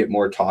you might get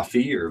more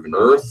toffee or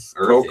vanilla, earth,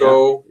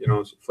 cocoa,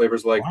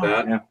 flavors like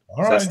that. Yeah.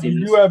 All right,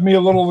 you have me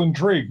a little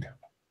intrigued.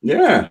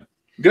 Yeah,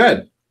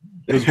 good.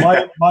 Because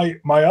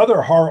my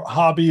other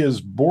hobby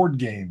is board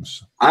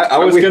games. I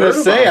was going to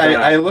say,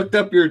 I looked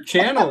up your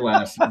channel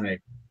last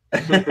night.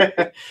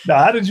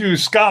 Now, how did you?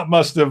 Scott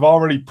must have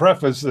already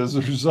prefaced this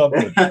or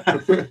something.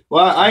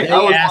 Well, I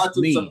was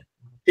watching some.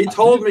 He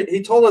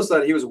told us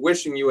that he was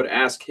wishing you would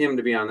ask him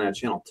to be on that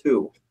channel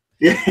too.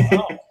 Yeah.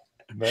 Oh,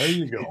 there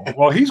you go.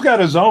 Well, he's got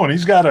his own.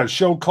 He's got a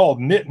show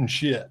called Knit and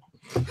Shit.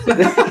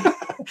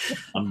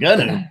 I'm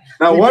gonna.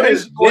 Now, what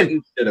is Knit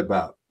and Shit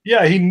about?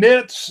 Yeah, he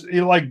knits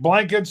like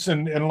blankets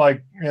and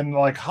like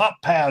hot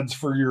pads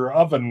for your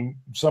oven.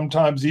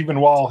 Sometimes even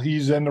while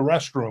he's in the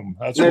restroom.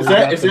 That's is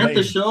that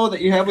the show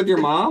that you have with your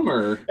mom,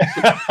 or?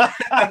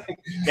 Yeah,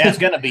 it's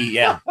gonna be.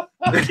 Yeah,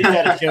 she's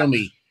got to show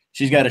me.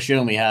 She's got to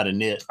show me how to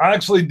knit. I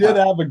actually did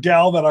have a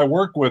gal that I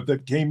work with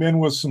that came in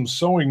with some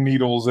sewing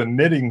needles and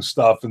knitting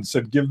stuff and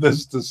said, "Give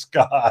this to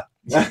Scott."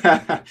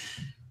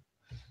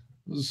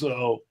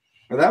 So.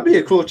 Well, that'd be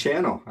a cool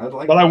channel. I'd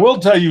like. But I will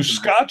tell you,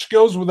 Scotch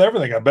goes with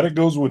everything. I bet it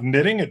goes with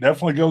knitting. It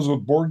definitely goes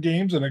with board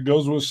games, and it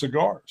goes with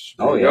cigars.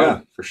 Oh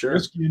yeah, for sure.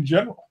 Whiskey in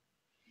general.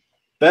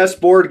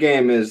 Best board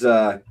game is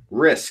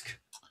Risk.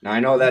 Now I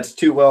know that's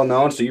too well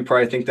known, so you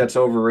probably think that's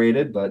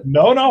overrated. But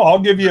no, I'll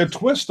give you a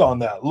twist on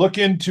that.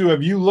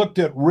 Have you looked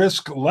at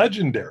Risk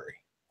Legendary?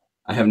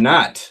 I have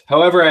not.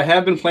 However, I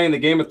have been playing the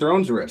Game of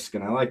Thrones Risk,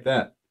 and I like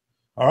that.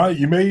 All right,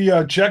 you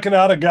may check it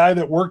out. A guy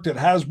that worked at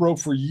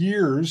Hasbro for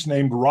years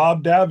named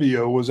Rob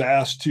Davio was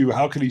asked to,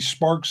 how could he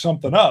spark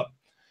something up?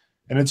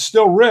 And it's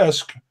still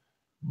Risk,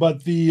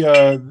 but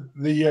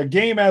the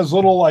game has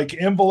little like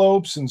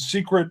envelopes and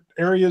secret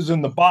areas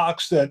in the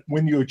box that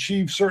when you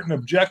achieve certain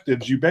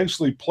objectives, you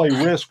basically play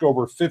Risk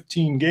over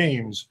 15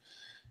 games.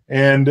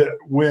 And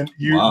when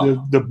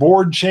the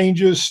board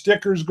changes,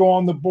 stickers go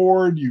on the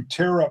board, you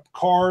tear up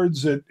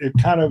cards, it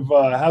kind of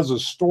has a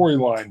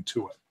storyline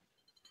to it.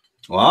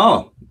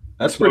 Wow,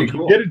 that's pretty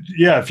cool.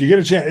 If you get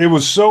a chance, it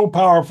was so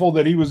powerful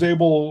that he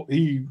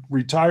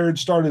retired,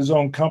 started his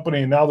own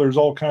company, and now there's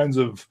all kinds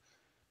of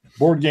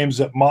board games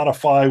that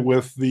modify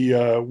with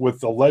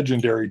the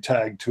legendary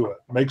tag to it,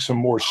 make some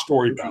more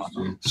story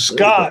bound.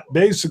 Scott,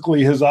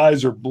 basically, his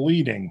eyes are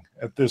bleeding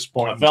at this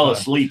point. I fell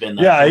asleep in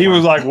that. Yeah, he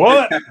was like,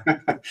 "What?"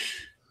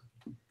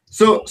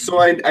 So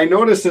I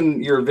noticed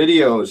in your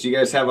videos, you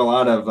guys have a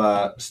lot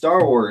of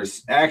Star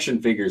Wars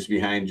action figures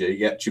behind you.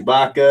 You got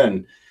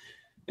Chewbacca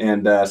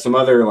and some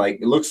other,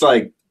 like, it looks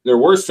like they're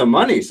worth some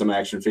money, some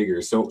action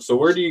figures. So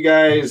are you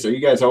guys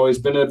always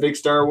been a big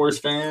Star Wars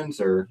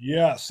fans, or?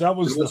 Yes, that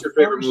was what's your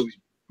favorite movie?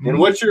 And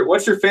what's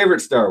your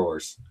favorite Star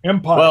Wars?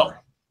 Empire. Well,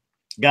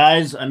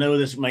 guys, I know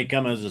this may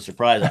come as a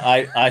surprise.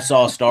 I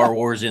saw Star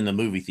Wars in the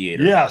movie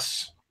theater.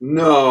 Yes.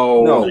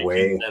 No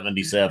way.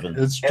 1977.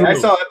 It's true. And I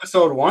saw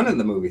episode 1 in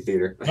the movie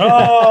theater.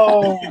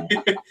 Oh.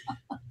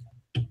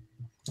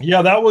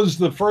 Yeah, that was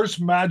the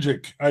first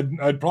magic.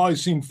 I'd probably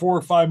seen 4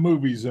 or 5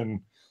 movies, and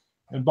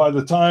by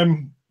the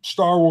time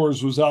Star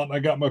Wars was out and I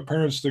got my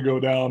parents to go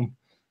down,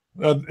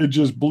 it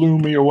just blew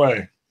me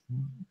away.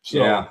 So,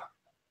 yeah.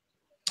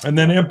 And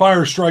then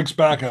Empire Strikes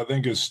Back, I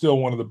think, is still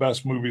one of the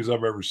best movies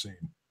I've ever seen.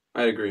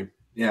 I agree.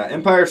 Yeah,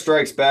 Empire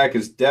Strikes Back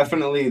is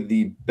definitely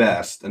the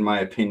best, in my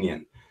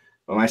opinion.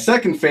 But my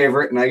second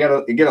favorite, and I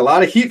get a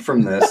lot of heat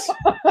from this,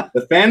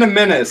 The Phantom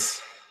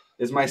Menace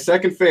is my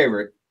second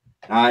favorite.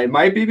 It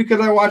might be because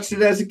I watched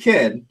it as a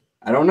kid.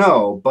 I don't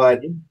know,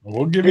 but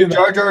we'll give you that.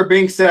 Jar Jar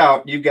Binks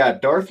out. You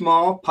got Darth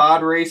Maul,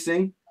 pod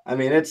racing. I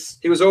mean,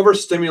 he was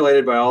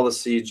overstimulated by all the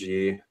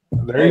CG.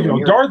 There you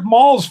go. Darth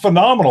Maul's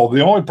phenomenal.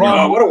 The only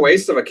problem, what a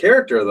waste of a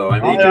character, though. I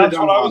mean, that's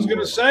what I was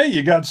going to say.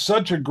 You got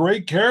such a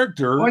great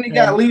character. When you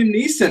got Liam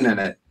Neeson in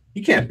it,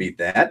 you can't beat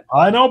that.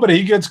 I know, but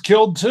he gets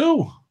killed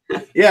too.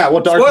 Yeah,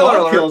 well, Darth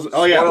Maul kills.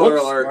 Oh yeah, spoiler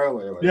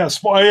alert. Yeah,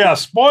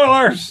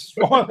 spoilers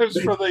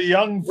for the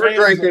young. We're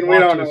drinking. We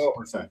don't know what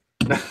we're saying.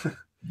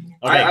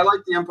 Okay. I like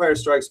The Empire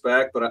Strikes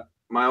Back, but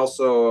my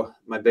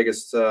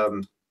biggest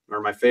or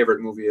my favorite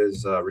movie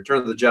is Return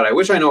of the Jedi,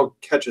 which I know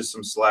catches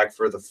some slack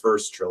for the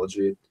first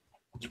trilogy.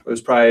 It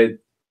was probably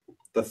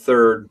the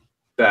third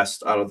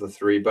best out of the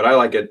 3, but I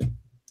like it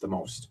the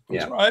most.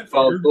 Yeah, right.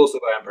 Followed closely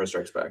by Empire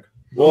Strikes Back.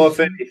 Well,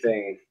 if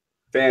anything,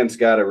 fans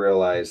got to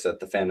realize that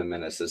The Phantom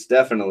Menace is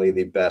definitely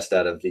the best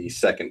out of the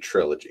second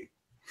trilogy.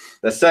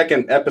 The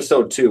second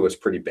episode 2 was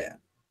pretty bad.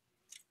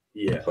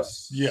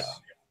 Yes. Yeah.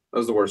 That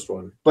was the worst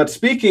one. But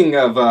speaking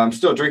of, I'm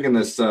still drinking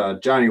this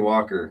Johnnie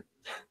Walker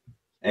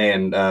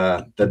and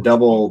the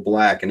double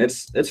black, and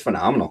it's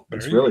phenomenal.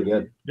 It's really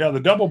good. Yeah,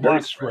 the double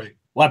black's great.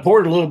 Well, I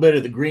poured a little bit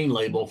of the green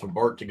label for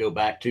Bart to go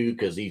back to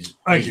because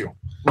Thank you.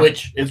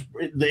 Which is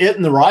it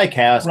and the rye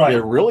cask. Right.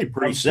 They're really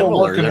pretty I'm still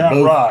similar. working that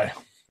rye.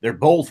 They're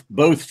both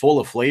full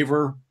of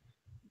flavor,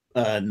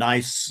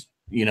 nice,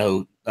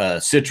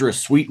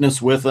 citrus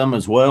sweetness with them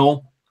as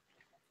well.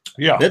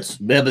 Yeah,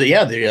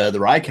 the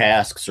rye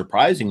cask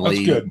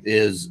surprisingly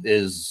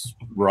is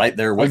right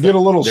there with I get a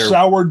little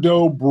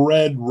sourdough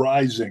bread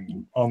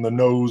rising on the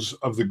nose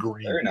of the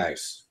green. Very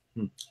nice.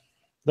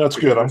 That's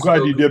good. I'm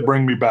glad you did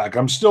bring me back.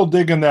 I'm still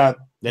digging that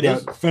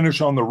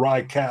finish on the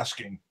rye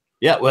casking.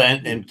 Yeah, well,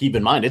 and keep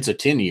in mind, it's a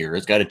 10-year.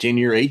 It's got a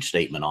 10-year age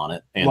statement on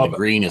it, and the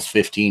green is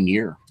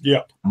 15-year.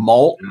 Yeah.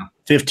 Malt,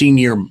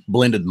 15-year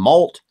blended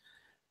malt,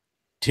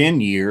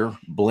 10-year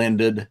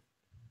blended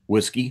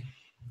whiskey.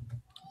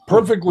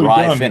 Perfectly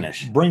rye done.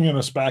 Finish. Bringing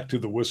us back to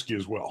the whiskey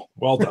as well.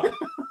 Well done.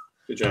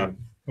 Good job.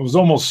 It was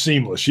almost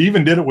seamless. You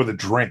even did it with a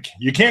drink.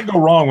 You can't go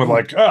wrong with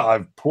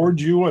I've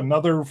poured you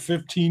another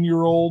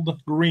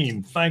 15-year-old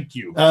green. Thank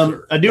you.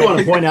 I do want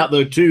to point out,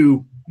 though,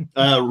 too,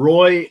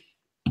 Roy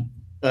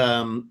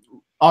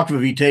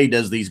Aquavitae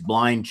does these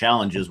blind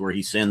challenges where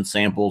he sends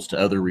samples to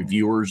other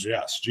reviewers.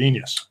 Yes,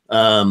 genius.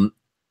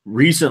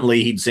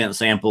 Recently, he'd sent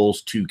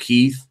samples to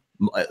Keith,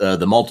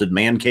 the Malted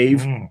Man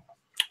Cave.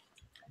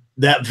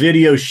 That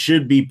video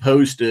should be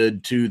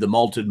posted to the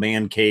Malted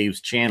Man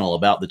Cave's channel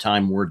about the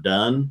time we're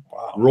done.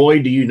 Wow.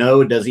 Roy, do you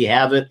know? Does he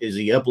have it? Is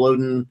he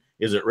uploading?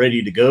 Is it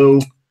ready to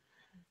go?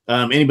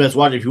 Anybody's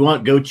watching, if you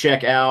want, go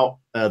check out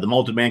the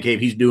Malted Man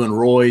Cave. He's doing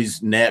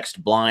Roy's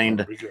next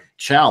blind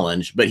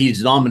challenge, but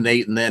he's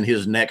nominating then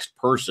his next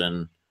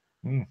person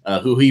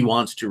who he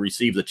wants to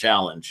receive the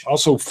challenge.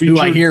 Also featured,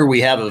 who I hear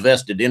we have a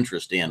vested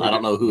interest in. I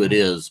don't know who it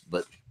is,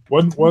 but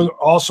was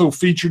also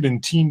featured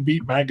in Teen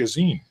Beat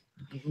magazine.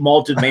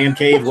 Malted Man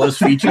Cave was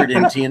featured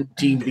in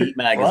Teen Beat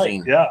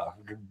magazine. Right, yeah,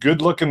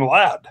 good looking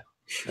lad.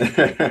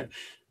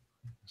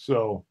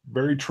 So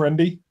very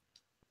trendy.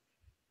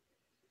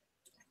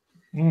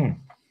 I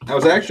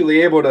was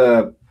actually able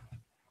to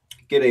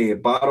get a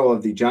bottle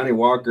of the Johnnie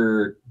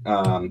Walker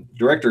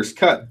Director's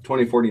Cut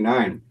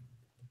 2049.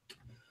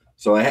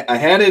 So I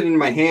had it in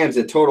my hands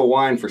at Total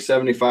Wine for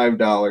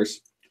 $75.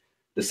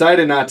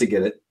 Decided not to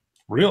get it.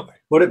 Really?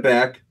 Put it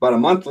back. About a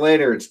month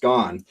later, it's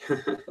gone.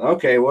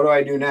 Okay, what do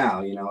I do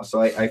now? So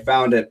I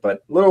found it,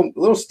 but a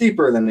little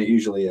steeper than it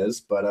usually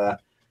is. But I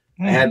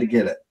had to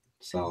get it.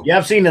 So yeah,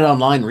 I've seen it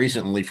online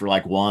recently for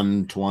like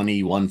 $120,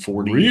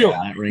 $140.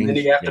 Really? And then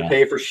you have to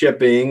pay for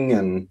shipping,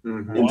 and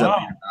ends up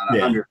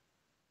being about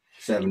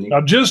 $170. Now,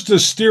 just to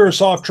steer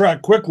us off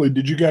track quickly,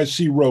 did you guys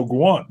see Rogue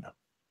One?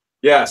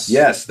 Yes.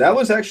 Yes, that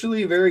was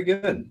actually very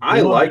good.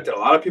 I liked it. A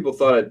lot of people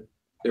thought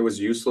it was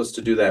useless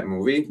to do that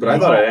movie, but I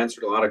thought it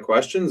answered a lot of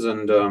questions,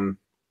 and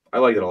I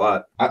liked it a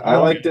lot. I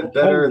liked it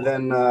better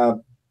than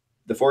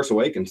The Force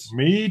Awakens.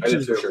 Me too. I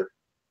did too.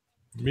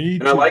 Me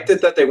too. And I liked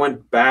it that they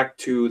went back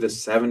to the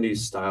 70s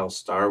style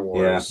Star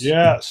Wars.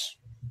 Yeah. Yes.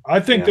 I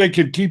think they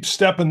could keep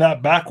stepping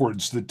that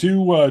backwards. The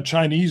two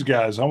Chinese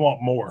guys, I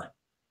want more.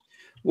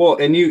 Well,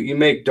 and you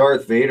make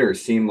Darth Vader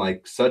seem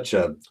like such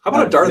a how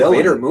about a Darth villain,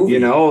 Vader movie?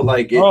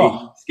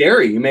 It's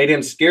scary. You made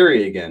him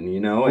scary again.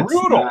 It's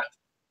brutal.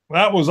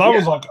 I was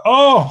like,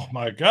 oh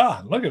my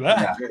God, look at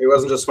that. Yeah. He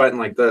wasn't just fighting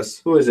like this.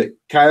 Who is it?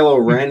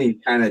 Kylo Ren. He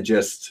kind of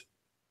just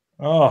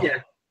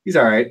he's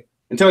all right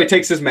until he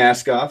takes his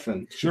mask off.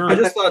 And I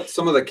just thought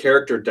some of the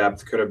character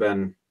depth could have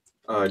been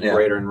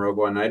greater in Rogue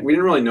One. We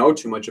didn't really know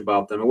too much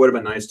about them. It would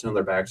have been nice to know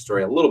their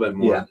backstory a little bit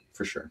more. Yeah,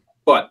 for sure.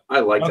 But I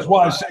liked it. That's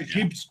why I say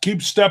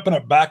keep stepping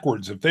it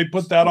backwards. If they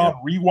put that on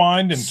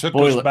rewind and took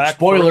us back.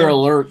 Spoiler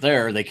alert!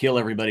 There, they kill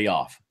everybody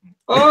off.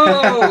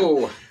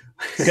 Oh,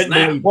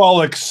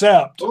 well,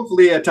 except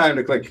hopefully you had time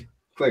to click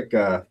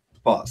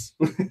pause.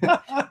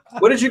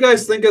 What did you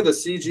guys think of the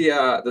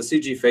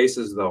CG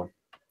faces though,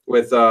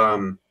 with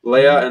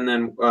Leia and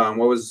then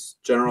what was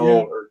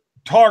General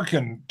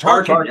Tarkin,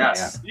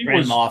 yes.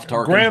 Grand Moff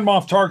Tarkin. Grand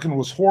Moff Tarkin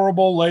was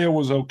horrible. Leia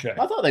was okay.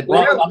 I thought they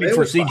brought.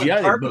 For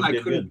CGI, Tarkin, I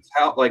couldn't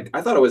tell.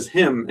 I thought it was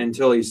him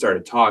until he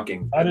started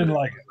talking. I didn't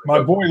like it.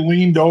 My boy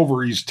leaned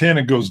over. He's 10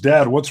 and goes,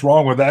 "Dad, what's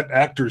wrong with that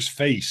actor's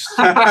face?"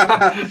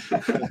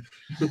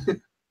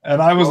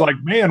 And I was like,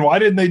 "Man, why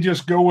didn't they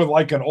just go with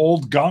like an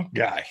old gunk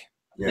guy?"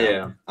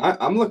 Yeah.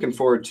 I'm looking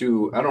forward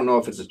to. I don't know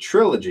if it's a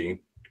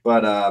trilogy,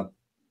 but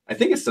I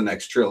think it's the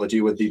next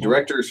trilogy with the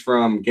directors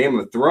from Game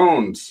of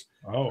Thrones.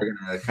 They're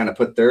going to kind of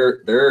put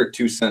their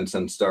 2 cents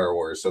in Star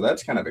Wars. So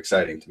that's kind of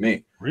exciting to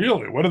me.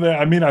 Really? What are they?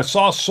 I mean, I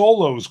saw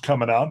Solos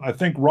coming out. I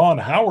think Ron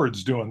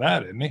Howard's doing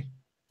that, isn't he?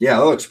 Yeah,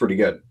 that looks pretty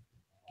good.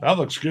 That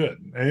looks good.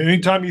 And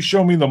anytime you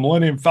show me the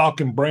Millennium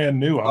Falcon brand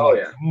new,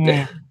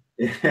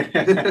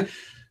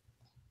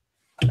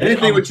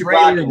 Anything with you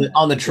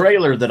on the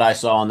trailer that I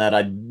saw on that,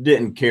 I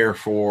didn't care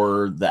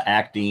for the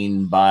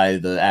acting by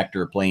the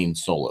actor playing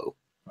Solo.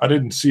 I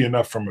didn't see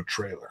enough from a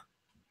trailer.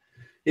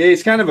 Yeah,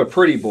 he's kind of a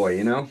pretty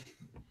boy,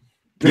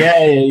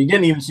 Yeah, he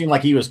didn't even seem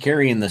like he was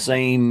carrying the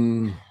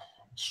same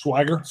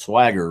swagger,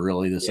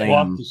 really the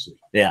same.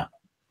 Yeah.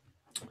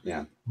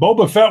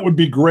 Boba Fett would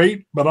be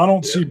great, but I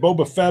don't see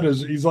Boba Fett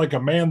as he's like a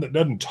man that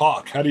doesn't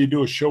talk. How do you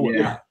do a show with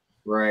him?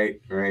 Right.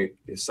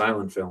 A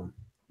silent film.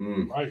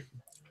 Right.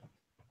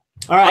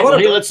 All right, well,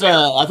 hey,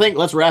 I think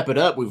let's wrap it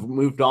up. We've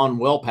moved on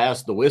well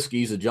past the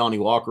whiskeys, the Johnnie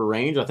Walker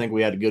range. I think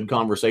we had a good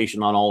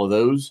conversation on all of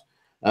those.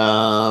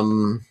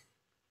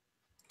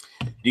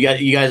 You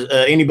guys,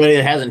 anybody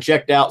that hasn't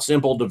checked out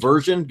Simple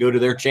Diversion, go to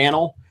their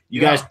channel. You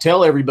guys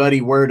tell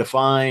everybody where to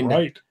find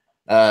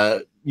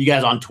you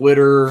guys on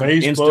Twitter,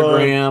 Facebook,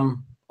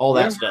 Instagram, all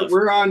that stuff.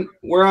 We're on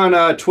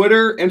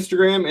Twitter,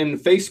 Instagram, and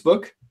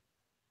Facebook.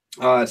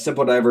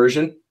 Simple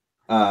Diversion.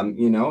 And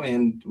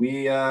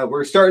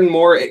we're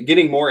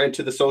getting more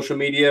into the social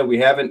media.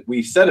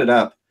 We set it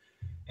up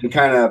and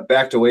kind of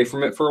backed away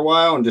from it for a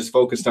while and just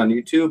focused on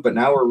YouTube. But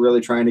now we're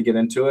really trying to get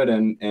into it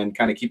and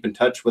kind of keep in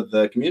touch with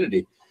the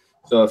community.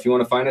 So if you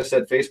want to find us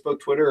at Facebook,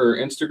 Twitter, or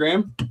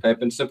Instagram,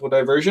 type in Simple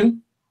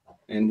Diversion,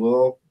 and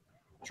we'll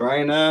try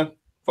and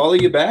follow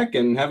you back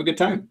and have a good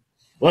time.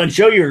 Well, and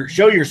show your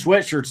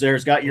sweatshirts there.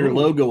 It's got your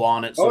logo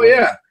on it. So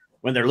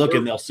when they're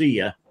looking, they'll see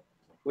you.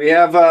 We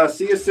have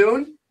see you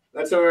soon.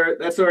 That's our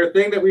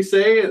thing that we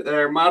say,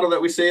 our motto that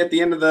we say at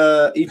the end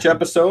of each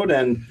episode,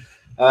 and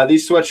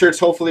these sweatshirts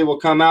hopefully will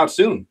come out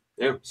soon.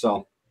 Yeah.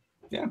 So,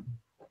 yeah.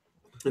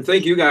 And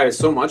thank you guys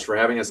so much for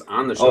having us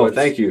on the show.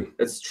 Thank you.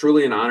 It's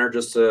truly an honor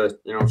just to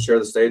share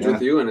the stage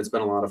with you, and it's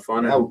been a lot of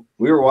fun. Yeah,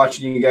 we were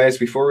watching you guys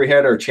before we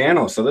had our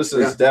channel, so this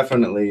is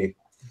definitely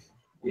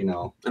an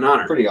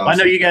honor. Pretty awesome. I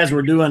know you guys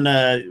were doing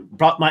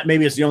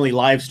maybe it's the only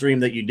live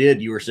stream that you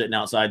did. You were sitting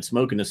outside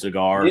smoking a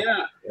cigar.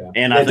 Yeah.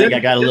 And I think I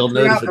got a little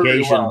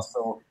notification.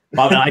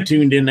 Bob and I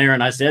tuned in there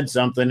and I said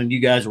something and you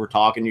guys were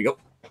talking. You go,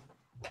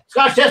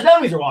 Scotch Test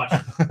Dummies are watching.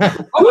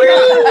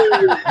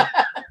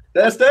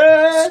 Test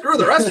it. Screw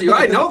the rest of you.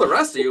 I know the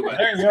rest of you. But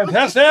There you go.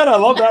 Test it. I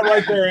love that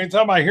right there.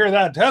 Anytime I hear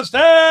that, test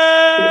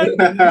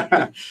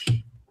it.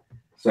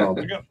 So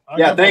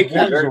Thank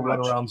you very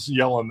much. Around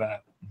yelling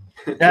that.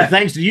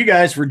 Thanks to you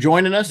guys for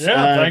joining us.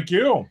 Yeah, thank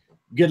you.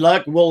 Good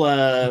luck. We'll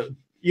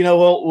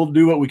we'll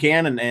do what we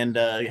can and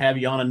have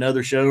you on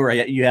another show, or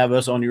you have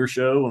us on your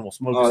show, and we'll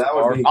smoke a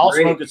cigar. I'll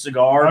smoke a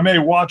cigar. I may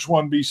watch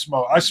one be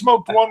smoked. I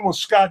smoked one with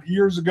Scott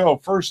years ago,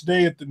 first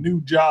day at the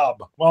new job.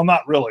 Well,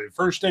 not really.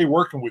 First day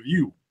working with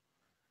you.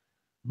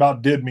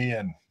 About did me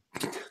in.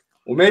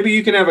 Well, maybe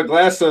you can have a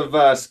glass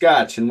of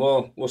scotch, and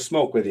we'll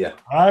smoke with you.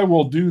 I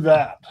will do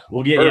that.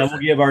 We'll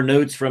give our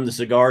notes from the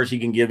cigars. He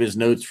can give his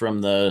notes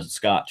from the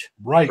scotch.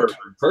 Right.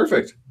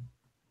 Perfect.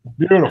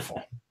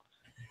 Beautiful.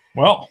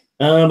 Well,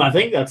 I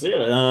think that's it.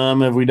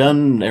 Have we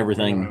done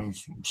everything?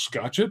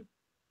 Scotch it.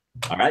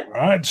 All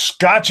right.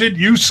 Scotch it,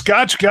 you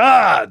Scotch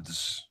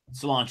gods.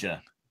 Cilantro.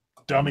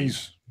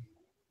 Dummies.